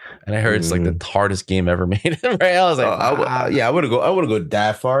Ring, and I heard it's like the hardest game ever made. Right? I was like, I want to go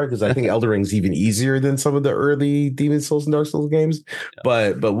that far because I think Elden Ring's even easier than some of the early Demon Souls and Dark Souls games.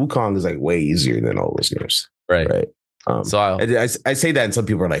 But Wukong is like way easier than all those games. Right. So I say that, and some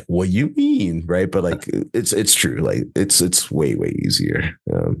people are like, "What do you mean?" Right? But like, it's true. Like, it's way easier.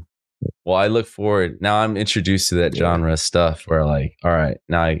 Well, I look forward. Now I'm introduced to that genre stuff where like, all right,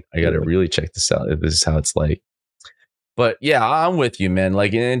 now I got to really check this out. If this is how it's like. But yeah, I'm with you, man.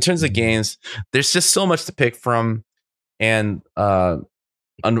 Like in terms of games, there's just so much to pick from, and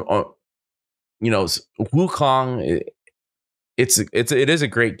Wukong, it is a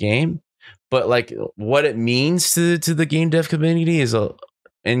great game. But like what it means to the game dev community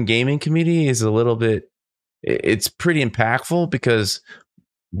and gaming community is a little bit, it's pretty impactful because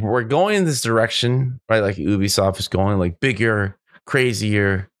we're going in this direction, right? Like Ubisoft is going like bigger,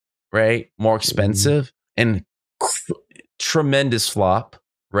 crazier, right? More expensive and tremendous flop,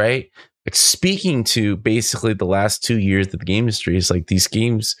 right? Like speaking to basically the last 2 years of the game industry is like these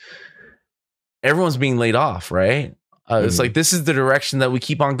games, everyone's being laid off, right? It's like, this is the direction that we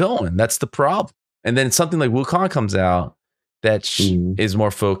keep on going. That's the problem. And then something like Wukong comes out that is more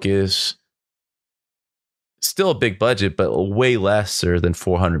focused, still a big budget, but way lesser than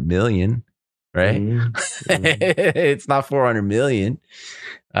 400 million, right? It's not 400 million.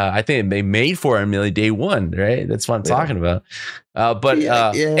 I think they made 400 million day one, right? That's what I'm talking about.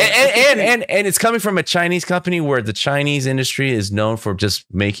 And it's coming from a Chinese company where the Chinese industry is known for just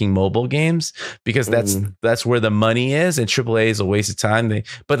making mobile games because that's where the money is, and AAA is a waste of time.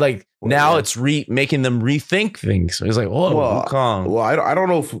 Now it's making them rethink things. It's like, Wukong. Well, I don't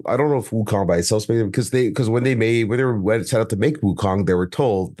know if Wukong by itself, because when they were set out to make Wukong, they were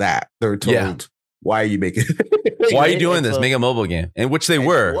told. Why are you making why are you doing this? Make a mobile game. And which they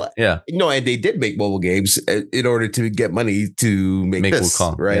were. What? Yeah. No, and they did make mobile games in order to get money to make this,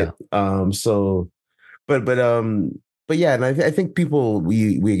 Wukong, right? Yeah. But yeah, and I think people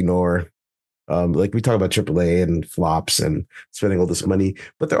we ignore, like we talk about AAA and flops and spending all this money,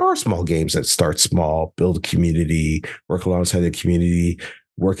 but there are small games that start small, build a community, work alongside the community,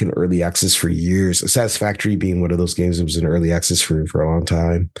 work in early access for years. Satisfactory being one of those games that was in early access for a long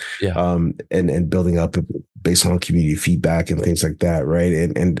time. Yeah. And building up based on community feedback and things like that, right?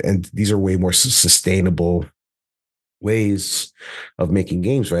 And these are way more sustainable ways of making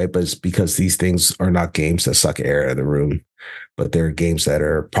games, right? But it's because these things are not games that suck air out of the room, but they're games that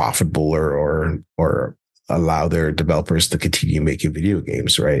are profitable or allow their developers to continue making video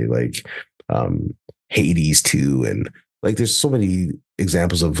games, right? Like Hades 2, and like there's so many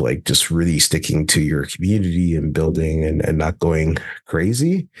examples of like just really sticking to your community and building and not going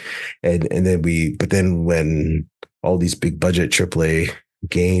crazy. But then when all these big budget AAA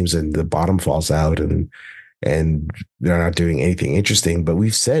games and the bottom falls out and they're not doing anything interesting, but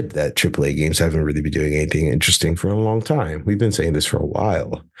we've said that AAA games haven't really been doing anything interesting for a long time. We've been saying this for a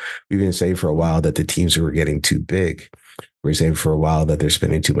while. We've been saying for a while that the teams were getting too big. We're saying for a while that they're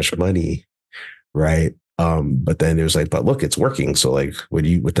spending too much money, right? But then it was like, but look, it's working. So like, what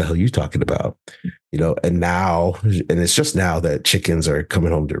the hell are you talking about? And it's just now that chickens are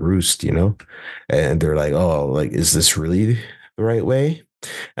coming home to roost, and they're like, oh, like, is this really the right way?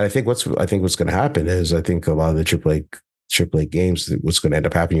 And I think what's going to happen is I think a lot of the AAA games, what's going to end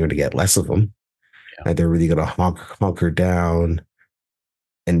up happening, you're going to get less of them, and they're really going to hunker down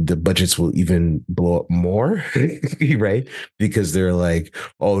and the budgets will even blow up more, right? Because they're like,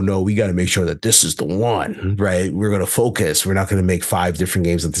 oh no, we got to make sure that this is the one, right? We're going to focus. We're not going to make 5 different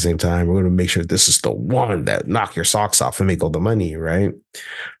games at the same time. We're going to make sure this is the one that knock your socks off and make all the money, right?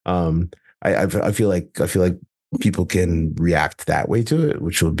 I feel like people can react that way to it,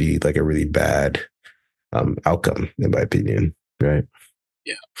 which will be like a really bad outcome, in my opinion, right?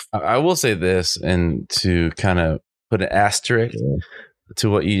 Yeah, I will say this, and to kind of put an asterisk to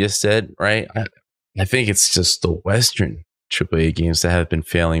what you just said, right? I think it's just the Western AAA games that have been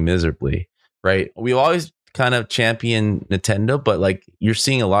failing miserably, right? We always kind of champion Nintendo, but like you're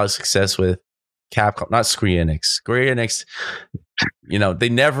seeing a lot of success with Capcom, not Square Enix. Square Enix, you know, they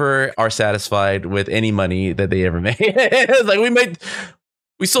never are satisfied with any money that they ever made. It's like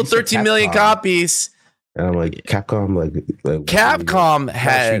we sold 13 million copies. And I'm like, Capcom, like Capcom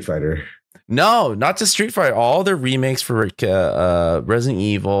had Street Fighter. No, not just Street Fighter. All their remakes for Resident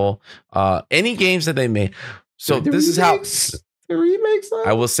Evil, any games that they made. So this is how the remakes.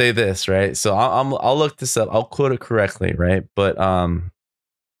 I will say this, right? So I'll look this up. I'll quote it correctly, right? But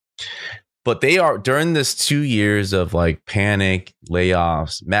they are during this 2 years of like panic,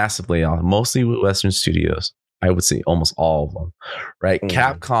 layoffs, massive layoffs, mostly with Western studios. I would say almost all of them, right?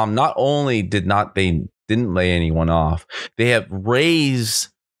 Capcom not only didn't lay anyone off, they have raised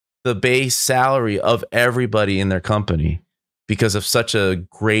the base salary of everybody in their company because of such a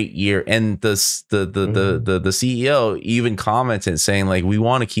great year. And the CEO even commented saying like, we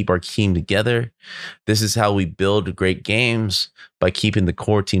want to keep our team together. This is how we build great games, by keeping the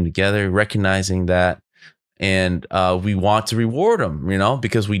core team together, recognizing that. And we want to reward them, you know,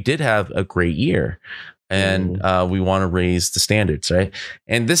 because we did have a great year, and we want to raise the standards. Right.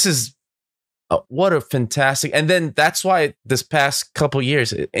 And this is, what a fantastic, and then that's why this past couple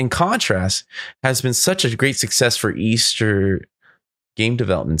years, in contrast, has been such a great success for Eastern game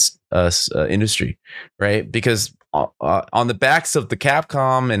development industry, right? Because on the backs of the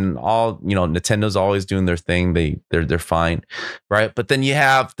Capcom and all, you know, Nintendo's always doing their thing, they're fine, right? But then you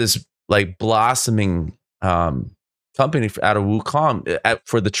have this like blossoming company out of Wukong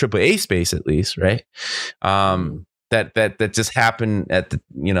for the AAA space, at least, right? That just happened at the,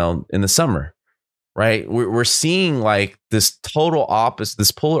 you know, in the summer. Right, we're seeing like this total opposite,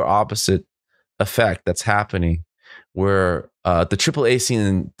 this polar opposite effect that's happening, where the AAA scene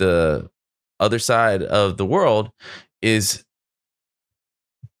in the other side of the world is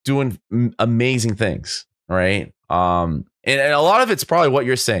doing amazing things, right? And a lot of it's probably what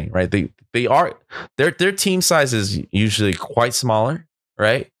you're saying, right? Their team size is usually quite smaller,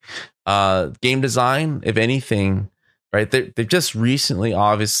 right? Game design, if anything, right? They've just recently,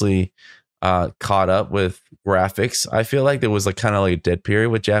 obviously, caught up with graphics. I feel like there was like kind of like a dead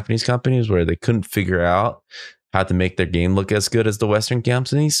period with Japanese companies where they couldn't figure out how to make their game look as good as the Western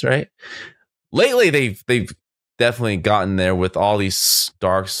companies, right? Lately, they've definitely gotten there with all these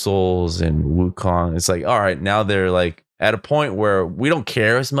Dark Souls and Wukong. It's like, all right, now they're like at a point where we don't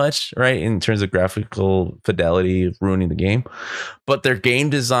care as much, right, in terms of graphical fidelity of ruining the game, but their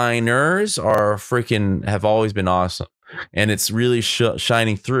game designers have always been awesome, and it's really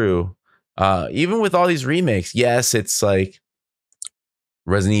shining through. Even with all these remakes, yes, it's like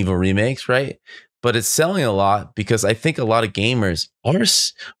Resident Evil remakes, right? But it's selling a lot because I think a lot of gamers are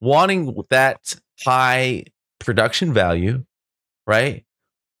wanting that high production value, right?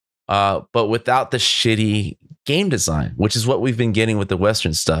 But without the shitty game design, which is what we've been getting with the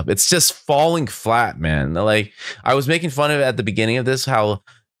Western stuff. It's just falling flat, man. Like I was making fun of it at the beginning of this, how,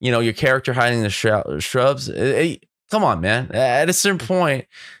 you know, your character hiding in the shrubs. Come on, man. At a certain point,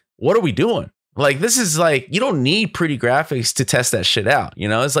 what are we doing? Like, this is like, you don't need pretty graphics to test that shit out. You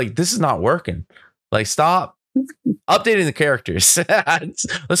know, it's like, this is not working. Like, stop updating the characters.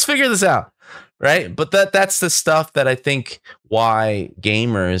 Let's figure this out. Right. But that's the stuff that I think why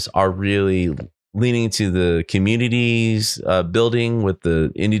gamers are really leaning to the communities, building with the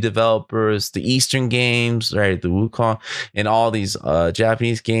indie developers, the Eastern games, right, the Wukong, and all these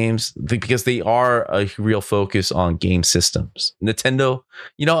Japanese games, because they are a real focus on game systems. Nintendo,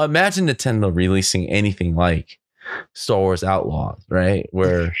 you know, imagine Nintendo releasing anything like Star Wars Outlaws, right,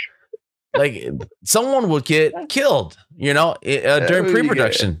 where like someone would get killed, you know, during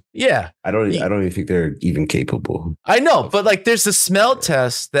pre-production. Yeah, I don't even think they're even capable. I know, but like there's a smell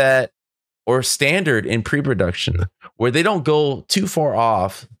test that, or standard in pre-production, where they don't go too far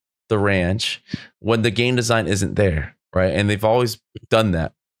off the ranch when the game design isn't there, right? And they've always done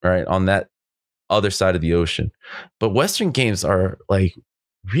that, right, on that other side of the ocean. But Western games are like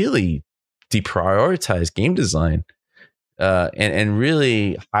really deprioritize game design, and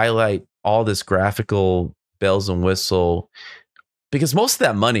really highlight all this graphical bells and whistle because most of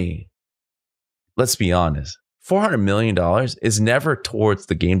that money, let's be honest, $400 million is never towards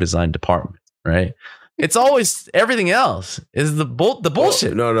the game design department, right? It's always everything else is the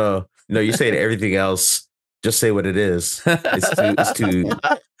bullshit. No, you're saying everything else. Just say what it is. It's to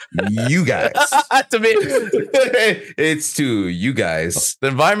you guys. To me, it's to you guys. The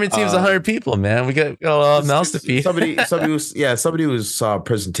environment team's 100 people, man. We got a lot of mouths to feed. Somebody saw a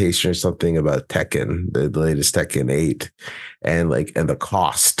presentation or something about Tekken, the latest Tekken 8, and the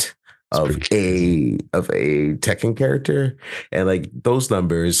cost of a Tekken character, and like those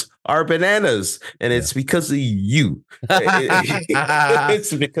numbers are bananas, and it's because of you.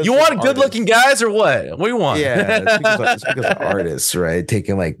 It's because you want good looking guys or what? What do you want? Yeah, it's because of artists, right?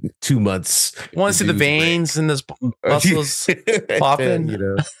 Taking like 2 months. You want to see the veins in those muscles popping,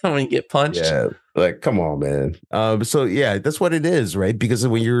 when you get punched. Yeah, like come on, man. So yeah, that's what it is, right? Because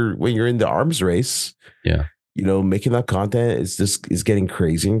when you're in the arms race, yeah. Making that content is getting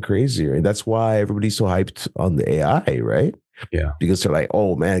crazier and crazier. And that's why everybody's so hyped on the AI, right? Yeah. Because they're like,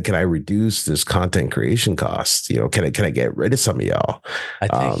 oh man, can I reduce this content creation cost? Can I get rid of some of y'all? I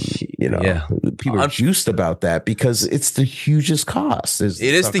think, people are juiced about that because it's the hugest cost. It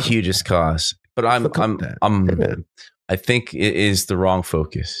is the hugest cost. But I think it is the wrong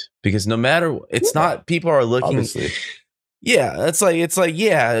focus, because no matter, it's not, people are looking. Obviously. Yeah. It's like,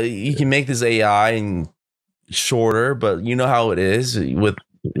 yeah, you can make this AI and shorter, but you know how it is with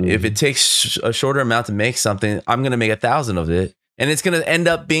if it takes a shorter amount to make something, I'm going to make 1,000 of it, and it's going to end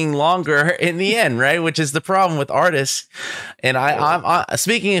up being longer in the end, right? Which is the problem with artists. And I'm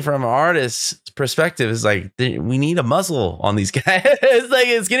speaking from an artist's perspective, is like we need a muzzle on these guys.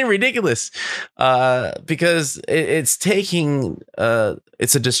 It's getting ridiculous because it's taking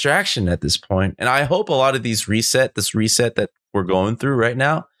it's a distraction at this point. And I hope a lot of this reset that we're going through right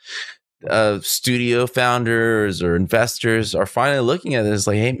now, studio founders or investors are finally looking at this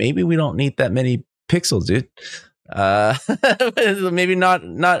like, hey, maybe we don't need that many pixels, dude. Maybe not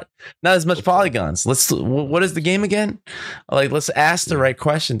as much polygons. What is the game again? Like, let's ask the right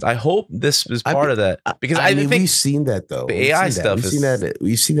questions. I hope this is part of that, because I think we've seen that though. The AI stuff.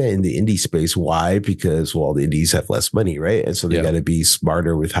 We've seen that in the indie space. Why? Because the indies have less money, right? And so they got to be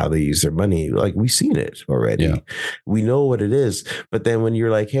smarter with how they use their money. Like, we've seen it already. Yeah. We know what it is. But then when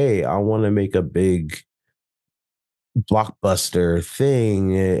you're like, hey, I want to make a big blockbuster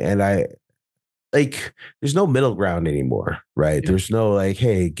thing, and there's no middle ground anymore, right? Yeah. There's no like,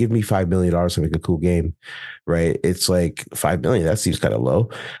 hey, give me $5 million to make a cool game, right? It's like $5 million, that seems kind of low.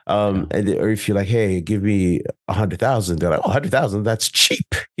 Or if you're like, hey, give me 100,000, they're like, oh, 100,000, that's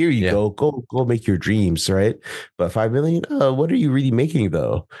cheap. Here you go make your dreams, right? But $5 million, what are you really making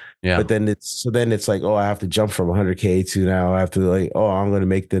though? Yeah. But then it's like, oh, I have to jump from 100K to now I have to like, oh, I'm going to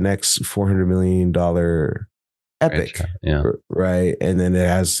make the next $400 million epic, right? And then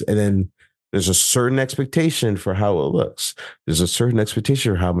there's a certain expectation for how it looks. There's a certain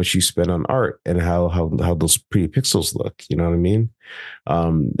expectation for how much you spend on art and how those pretty pixels look. You know what I mean?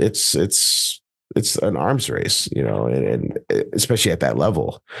 It's an arms race, and especially at that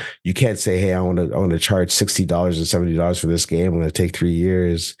level, you can't say, hey, I want to charge $60 or $70 for this game. I'm going to take 3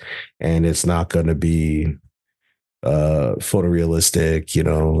 years, and it's not going to be photorealistic,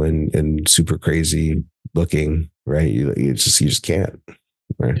 and super crazy looking, right? You just can't,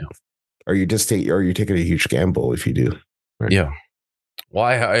 right? Yeah. Or you're taking a huge gamble if you do. Right? Yeah. Well,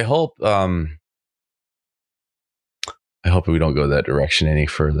 I hope we don't go that direction any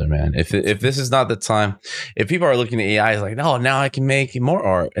further, man. If this is not the time, if people are looking at AI, it's like, no, now I can make more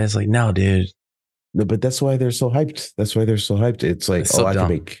art. And it's like, no, dude. No, but that's why they're so hyped. It's like, I can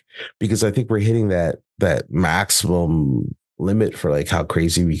make, because I think we're hitting that maximum limit for like how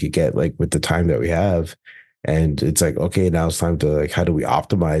crazy we could get, like with the time that we have. And it's like, okay, now it's time to like, how do we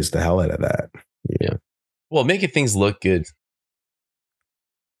optimize the hell out of that? Yeah. Well, making things look good,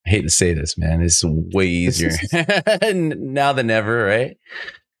 I hate to say this, man, it's way easier now than ever, right?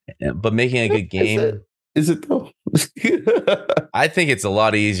 But making a good game. Is it though? I think it's a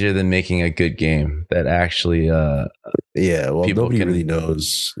lot easier than making a good game that actually nobody really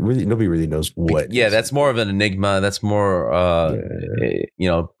knows what. Yeah, that's more of an enigma. That's more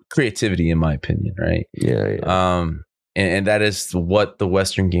creativity, in my opinion, right? Yeah. And that is what the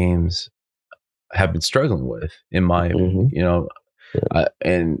Western games have been struggling with, in my opinion.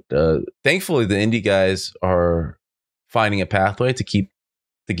 Thankfully the indie guys are finding a pathway to keep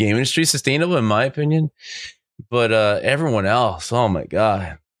the game industry sustainable, in my opinion. But everyone else, oh my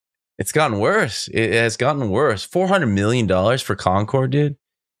god, it's gotten worse. It has gotten worse. $400 million for Concord, dude.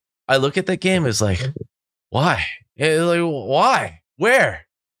 I look at that game, it's like, why? It's like, why? Where?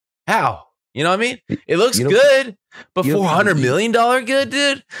 How? You know what I mean? It looks good, but $400 million good,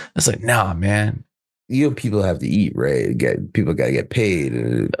 dude. It's like, nah, man. People have to eat, right? People got to get paid,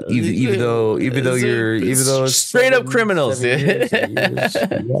 even though it's straight up criminals, dude.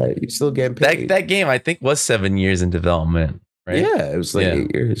 You're still getting paid. That game, I think, was 7 years in development, right? Yeah, it was like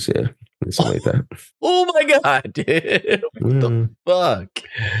 8 years, yeah, something like that. Oh my god, dude! What the fuck?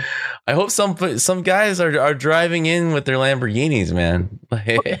 I hope some guys are driving in with their Lamborghinis, man.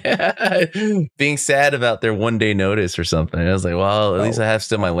 Being sad about their 1 day notice or something. I was like, well, at least I have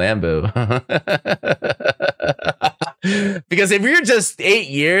still my Lambo. Because if you're just 8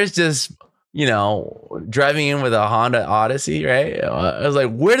 years, just driving in with a Honda Odyssey, right? I was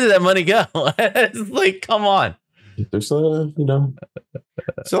like, where did that money go? It's like, come on. There's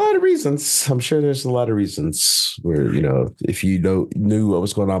there's a lot of reasons. I'm sure there's a lot of reasons where, if you knew what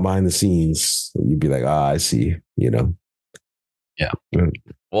was going on behind the scenes, you'd be like, I see, Yeah.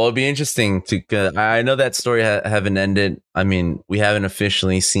 Well, it'd be interesting I know that story haven't ended. I mean, we haven't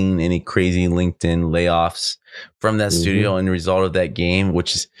officially seen any crazy LinkedIn layoffs from that studio and the result of that game,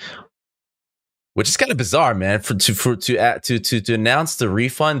 which is kind of bizarre, man, to announce the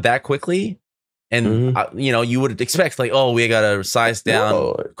refund that quickly. And you would expect like, oh, we got to size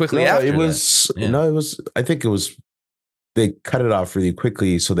down quickly after. It was I think it was they cut it off really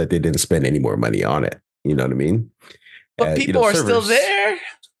quickly so that they didn't spend any more money on it. You know what I mean? But people are still there.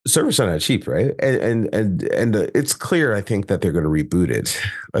 Servers are not cheap, right? And it's clear, I think, that they're going to reboot it.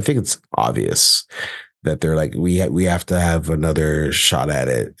 I think it's obvious that they're like, we have to have another shot at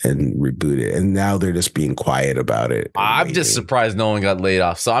it and reboot it. And now they're just being quiet about it. I'm just surprised no one got laid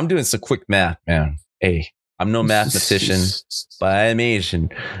off. So I'm doing some quick math, man. Hey, I'm no mathematician, but I'm Asian.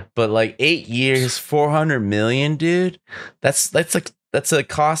 But like 8 years, 400 million, dude. That's a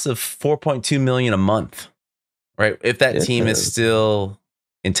cost of 4.2 million a month, right? If that team is still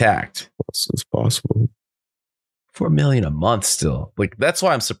intact. It's possible. 4 million a month still. Like, that's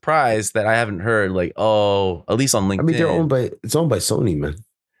why I'm surprised that I haven't heard like, oh, at least on LinkedIn. I mean, it's owned by Sony, man.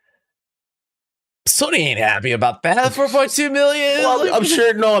 Sony ain't happy about that. 4.2 million. Well, I'm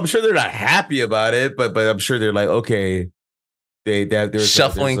sure they're not happy about it, but I'm sure they're like, okay, they're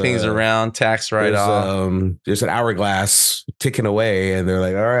shuffling things around, tax write-off. There's an hourglass ticking away, and they're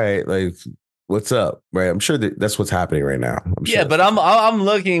like, all right, like, what's up, right? I'm sure that's what's happening right now. But I'm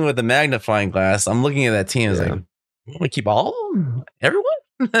looking with the magnifying glass. I'm looking at that team. It's like, you want to keep all of them? Everyone?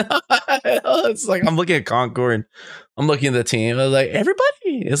 It's like I'm looking at Concord and I'm looking at the team. I was like,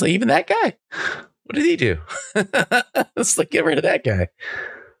 everybody. It's like, even that guy. What did he do? It's like, get rid of that guy.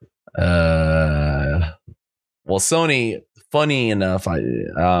 Well, Sony, funny enough,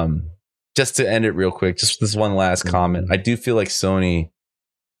 just to end it real quick, just this one last comment. I do feel like Sony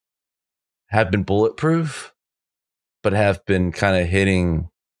have been bulletproof, but have been kind of hitting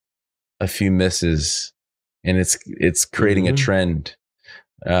a few misses, and it's creating a trend.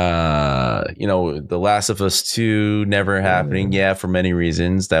 The Last of Us 2 never happening. Yeah, for many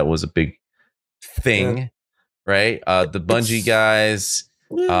reasons. That was a big thing, right? The Bungie guys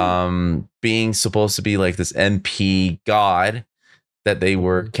being supposed to be like this MP god that they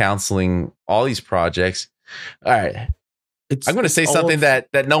were counseling all these projects. All right. I'm going to say something that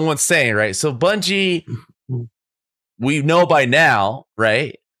no one's saying, right? So Bungie, we know by now,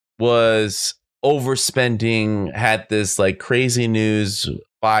 right, was overspending, had this like crazy news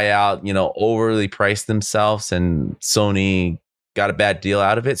buyout, overly priced themselves, and Sony got a bad deal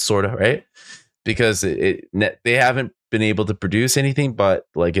out of it, sort of, right? Because they haven't been able to produce anything but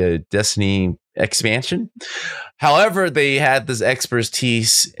like a Destiny expansion. However, they had this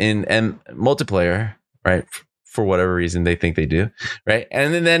expertise in multiplayer, right? For whatever reason they think they do, right?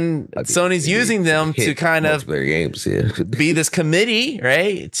 And then Sony's using them to kind of games, be this committee,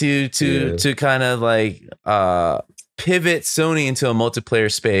 right? To kind of like pivot Sony into a multiplayer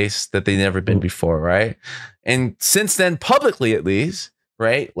space that they've never been before, right? And since then, publicly at least,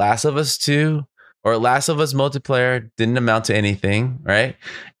 right? Last of Us 2 or Last of Us multiplayer didn't amount to anything, right?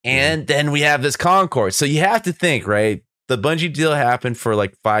 And then we have this Concord. So you have to think, right? The Bungie deal happened for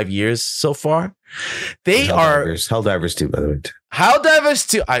like 5 years so far. Helldivers 2, by the way. Helldivers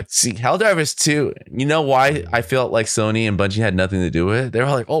 2. I see Helldivers 2. You know why I felt like Sony and Bungie had nothing to do with it? They were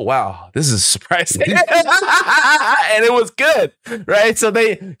like, oh, wow, this is surprising. And it was good, right? So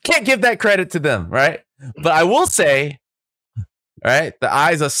they can't give that credit to them, right? But I will say, right, the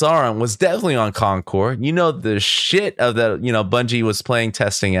Eyes of Sauron was definitely on Concord. The shit of that, Bungie was playing,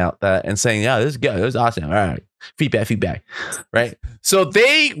 testing out that and saying, yeah, this is good. It was awesome. All right. Feedback, right? So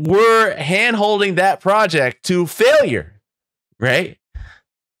they were hand-holding that project to failure, right?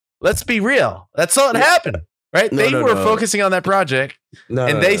 Let's be real. That's all that happened. right? They were focusing on that project,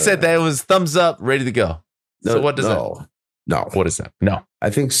 and they said that it was thumbs up, ready to go. So what does that? No. What is that? No. I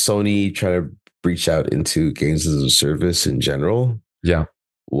think Sony trying to reach out into games as a service in general. Yeah.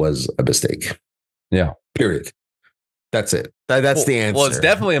 Was a mistake. Yeah. Period. That's it. That's the answer. Well, it's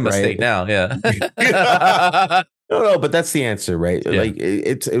definitely a mistake now. Yeah. No, but that's the answer, right? Yeah. Like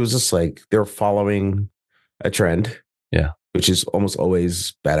it was just like they're following a trend. Yeah. Which is almost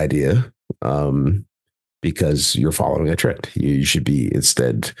always bad idea. Because you're following a trend. You should be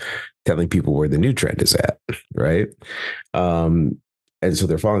instead telling people where the new trend is at, right? And so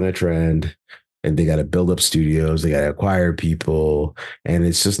they're following a trend, and they got to build up studios, they got to acquire people, and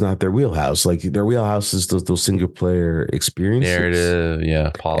it's just not their wheelhouse. Like their wheelhouse is those single player experiences, narrative,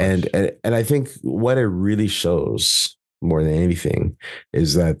 yeah, polish. And I think what it really shows more than anything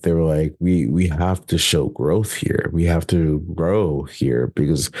is that they were like, we have to show growth here. We have to grow here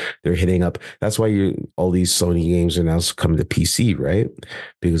because they're hitting up. That's why all these Sony games are now coming to PC, right?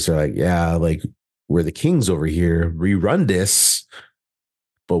 Because they're like, yeah, like we're the kings over here. We run this,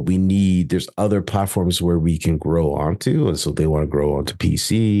 but there's other platforms where we can grow onto. And so they want to grow onto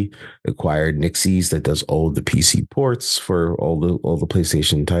PC, acquired Nixies that does all the PC ports for all the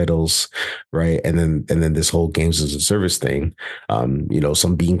PlayStation titles, right? And then this whole games as a service thing.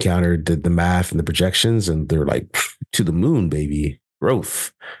 Some bean counter did the math and the projections, and they're like, to the moon, baby,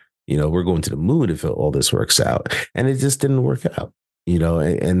 growth. We're going to the moon if all this works out. And it just didn't work out.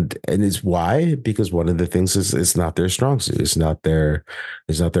 And it's why, because one of the things is it's not their strong suit. It's not their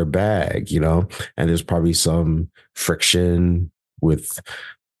bag, and there's probably some friction with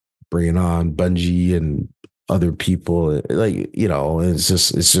bringing on Bungie and other people, and I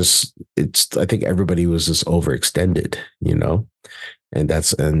think everybody was just overextended, and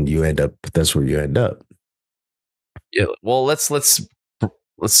that's where you end up. Yeah. Well, let's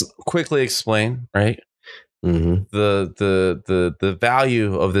quickly explain, right? Mm-hmm. The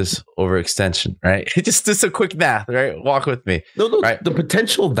value of this overextension, right? Just a quick math, right? Walk with me. No, right? The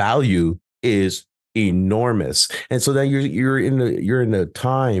potential value is enormous, and so then you're in a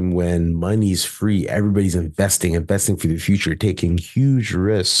time when money's free. Everybody's investing for the future, taking huge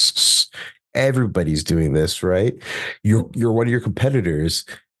risks. Everybody's doing this, right? You're one of your competitors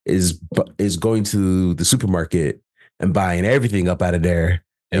is going to the supermarket and buying everything up out of there.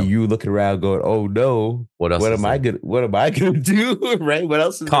 And you looking around going, oh no, what am I gonna do? Right? What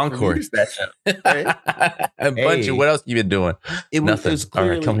else is Concord? Right? And Bungie, what else you been doing? Nothing. All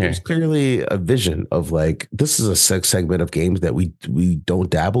right, come here. It was clearly a vision of like, this is a segment of games that we don't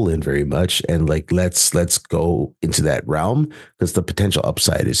dabble in very much, and like let's go into that realm because the potential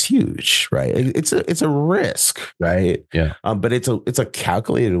upside is huge, right? It's a risk, right? Yeah. But it's a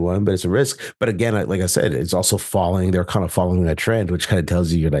calculated one, but it's a risk. But again, like I said, it's also they're kind of following a trend, which kind of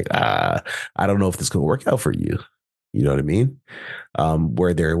tells you you're like, I don't know if this is going to work out for you. You know what I mean?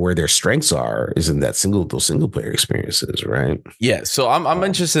 Where their strengths are is in those single player experiences, right? Yeah. So I'm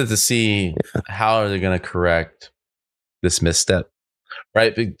interested to see how they're going to correct this misstep,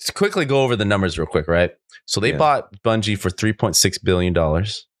 right? But to quickly go over the numbers real quick, right? So they bought Bungie for $3.6 billion.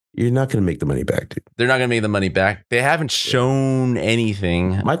 You're not going to make the money back, dude. They're not going to make the money back. They haven't shown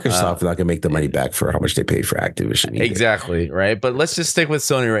anything. Microsoft is not going to make the money back for how much they paid for Activision either. Exactly, right? But let's just stick with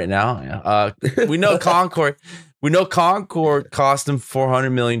Sony right now. We know Concord. We know Concord cost them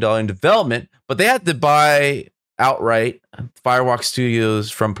 $400 million in development, but they had to buy outright Firewalk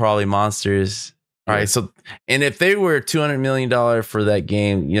Studios from probably Monsters. All right. So, and if they were $200 million for that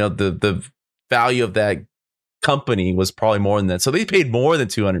game, the value of that company was probably more than that. So they paid more than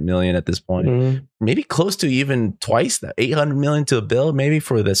 200 million at this point, maybe close to even twice that, 800 million to a bill, maybe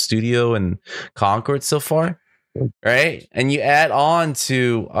for the studio and Concord so far. Right. And you add on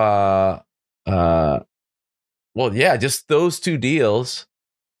to, just those two deals.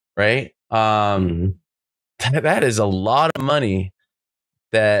 Right. That is a lot of money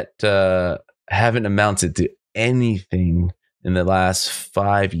that, haven't amounted to anything in the last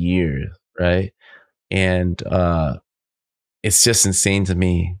 5 years. Right. And it's just insane to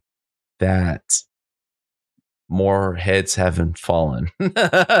me that more heads haven't fallen from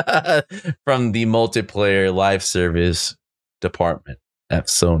the multiplayer live service department at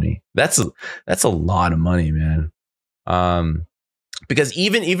Sony. That's a lot of money, man. Because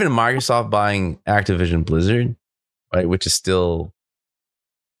even Microsoft buying Activision Blizzard, right, which is still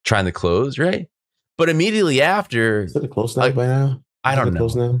trying to close, right? But immediately after, is it close now by now? I don't know.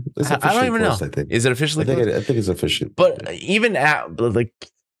 Now? I don't even know. I think. Is it officially? I think it's official. But even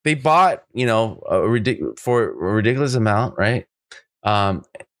they bought, for a ridiculous amount, right? But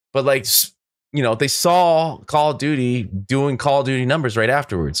they saw Call of Duty doing Call of Duty numbers right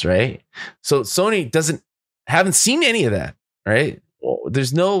afterwards, right? So Sony doesn't haven't seen any of that, right?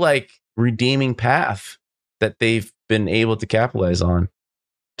 There's no like redeeming path that they've been able to capitalize on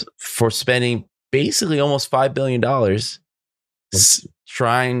for spending basically almost $5 billion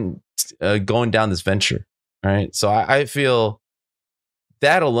going down this venture, right? So I feel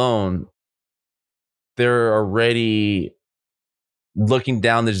that alone, they're already looking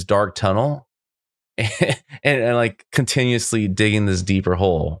down this dark tunnel and like continuously digging this deeper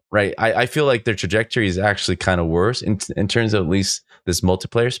hole, right? I feel like their trajectory is actually kind of worse in terms of at least this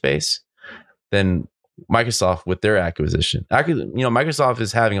multiplayer space than Microsoft with their acquisition. Microsoft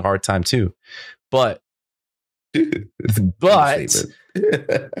is having a hard time too, but they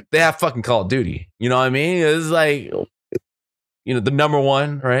have fucking Call of Duty. You know what I mean? It's like, the number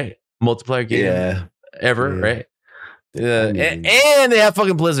one, right, multiplayer game ever, right? And they have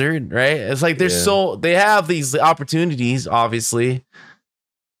fucking Blizzard, right? It's like they have these opportunities, obviously,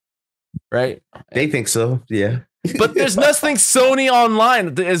 right? They think so, yeah. But there's nothing Sony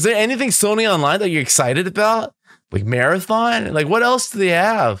Online. Is there anything Sony Online that you're excited about? Like Marathon? Like what else do they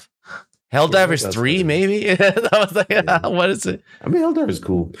have? Helldivers 3, maybe? I was like, what is it? I mean, Helldivers is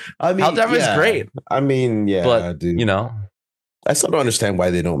cool. I mean, Helldivers is great. I mean, but, dude. I still don't understand why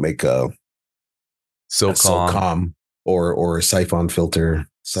they don't make a SOCOM or a Siphon filter.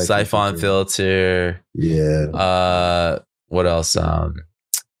 Siphon filter. Yeah. What else?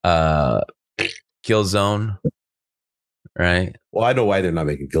 Killzone. Right. Well, I know why they're not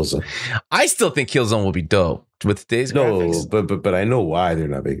making Killzone. I still think Killzone will be dope with today's graphics. but I know why they're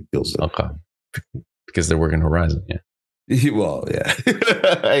not making Killzone. Okay. Because they're working Horizon, yeah. Well, yeah.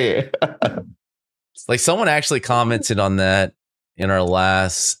 It's like someone actually commented on that in our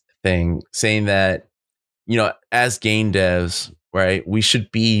last thing, saying that, as game devs, right, we should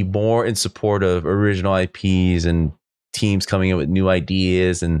be more in support of original IPs and teams coming up with new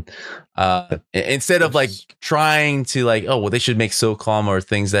ideas, and instead of like trying to like, they should make SOCOM or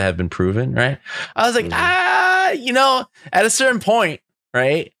things that have been proven, right? I was like, at a certain point,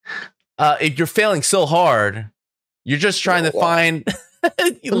 right, if you're failing so hard, you're just trying to find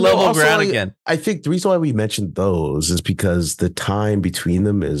level ground again. I think the reason why we mentioned those is because the time between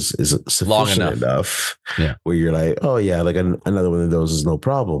them is sufficient enough where you're like, oh yeah, like another one of those is no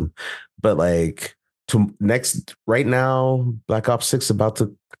problem. But like right now, Black Ops 6 is about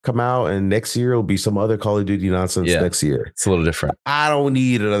to come out, and next year will be some other Call of Duty nonsense next year. It's a little different. I don't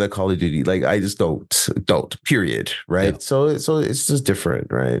need another Call of Duty. Like I just don't, period. Right. Yeah. So it's just different.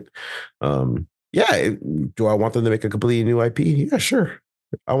 Right. Do I want them to make a completely new IP? Yeah, sure.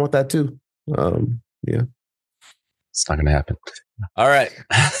 I want that too. Yeah. It's not going to happen. All right.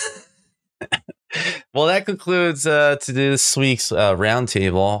 Well, that concludes this week's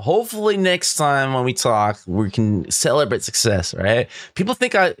roundtable. Hopefully next time when we talk, we can celebrate success, right? People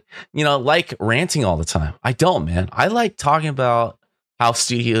think I like ranting all the time. I don't, man. I like talking about how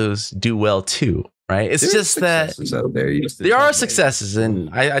studios do well too, right? It's just that there are successes, and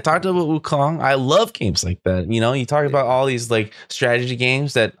I talked about Wukong. I love games like that. You talk about all these like strategy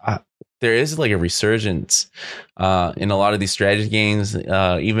games that there is like a resurgence in a lot of these strategy games,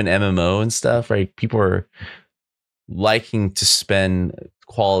 even MMO and stuff, right? People are liking to spend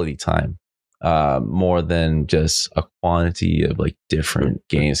quality time more than just a quantity of like different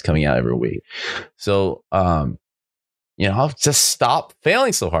games coming out every week. So, I'll just stop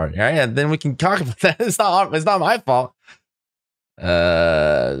failing so hard, right? And then we can talk about that. It's not my fault.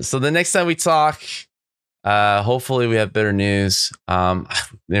 So the next time we talk, hopefully we have better news.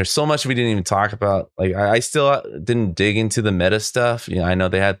 There's so much we didn't even talk about. Like I still didn't dig into the meta stuff. I know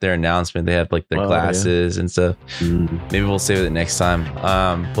they had their announcement. They had like their classes and stuff. Maybe we'll save it next time.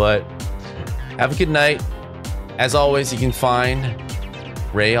 But have a good night. As always, you can find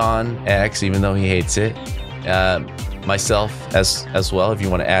Ray on X, even though he hates it. Myself as well. If you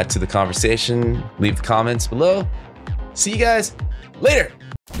want to add to the conversation, leave the comments below. See you guys later.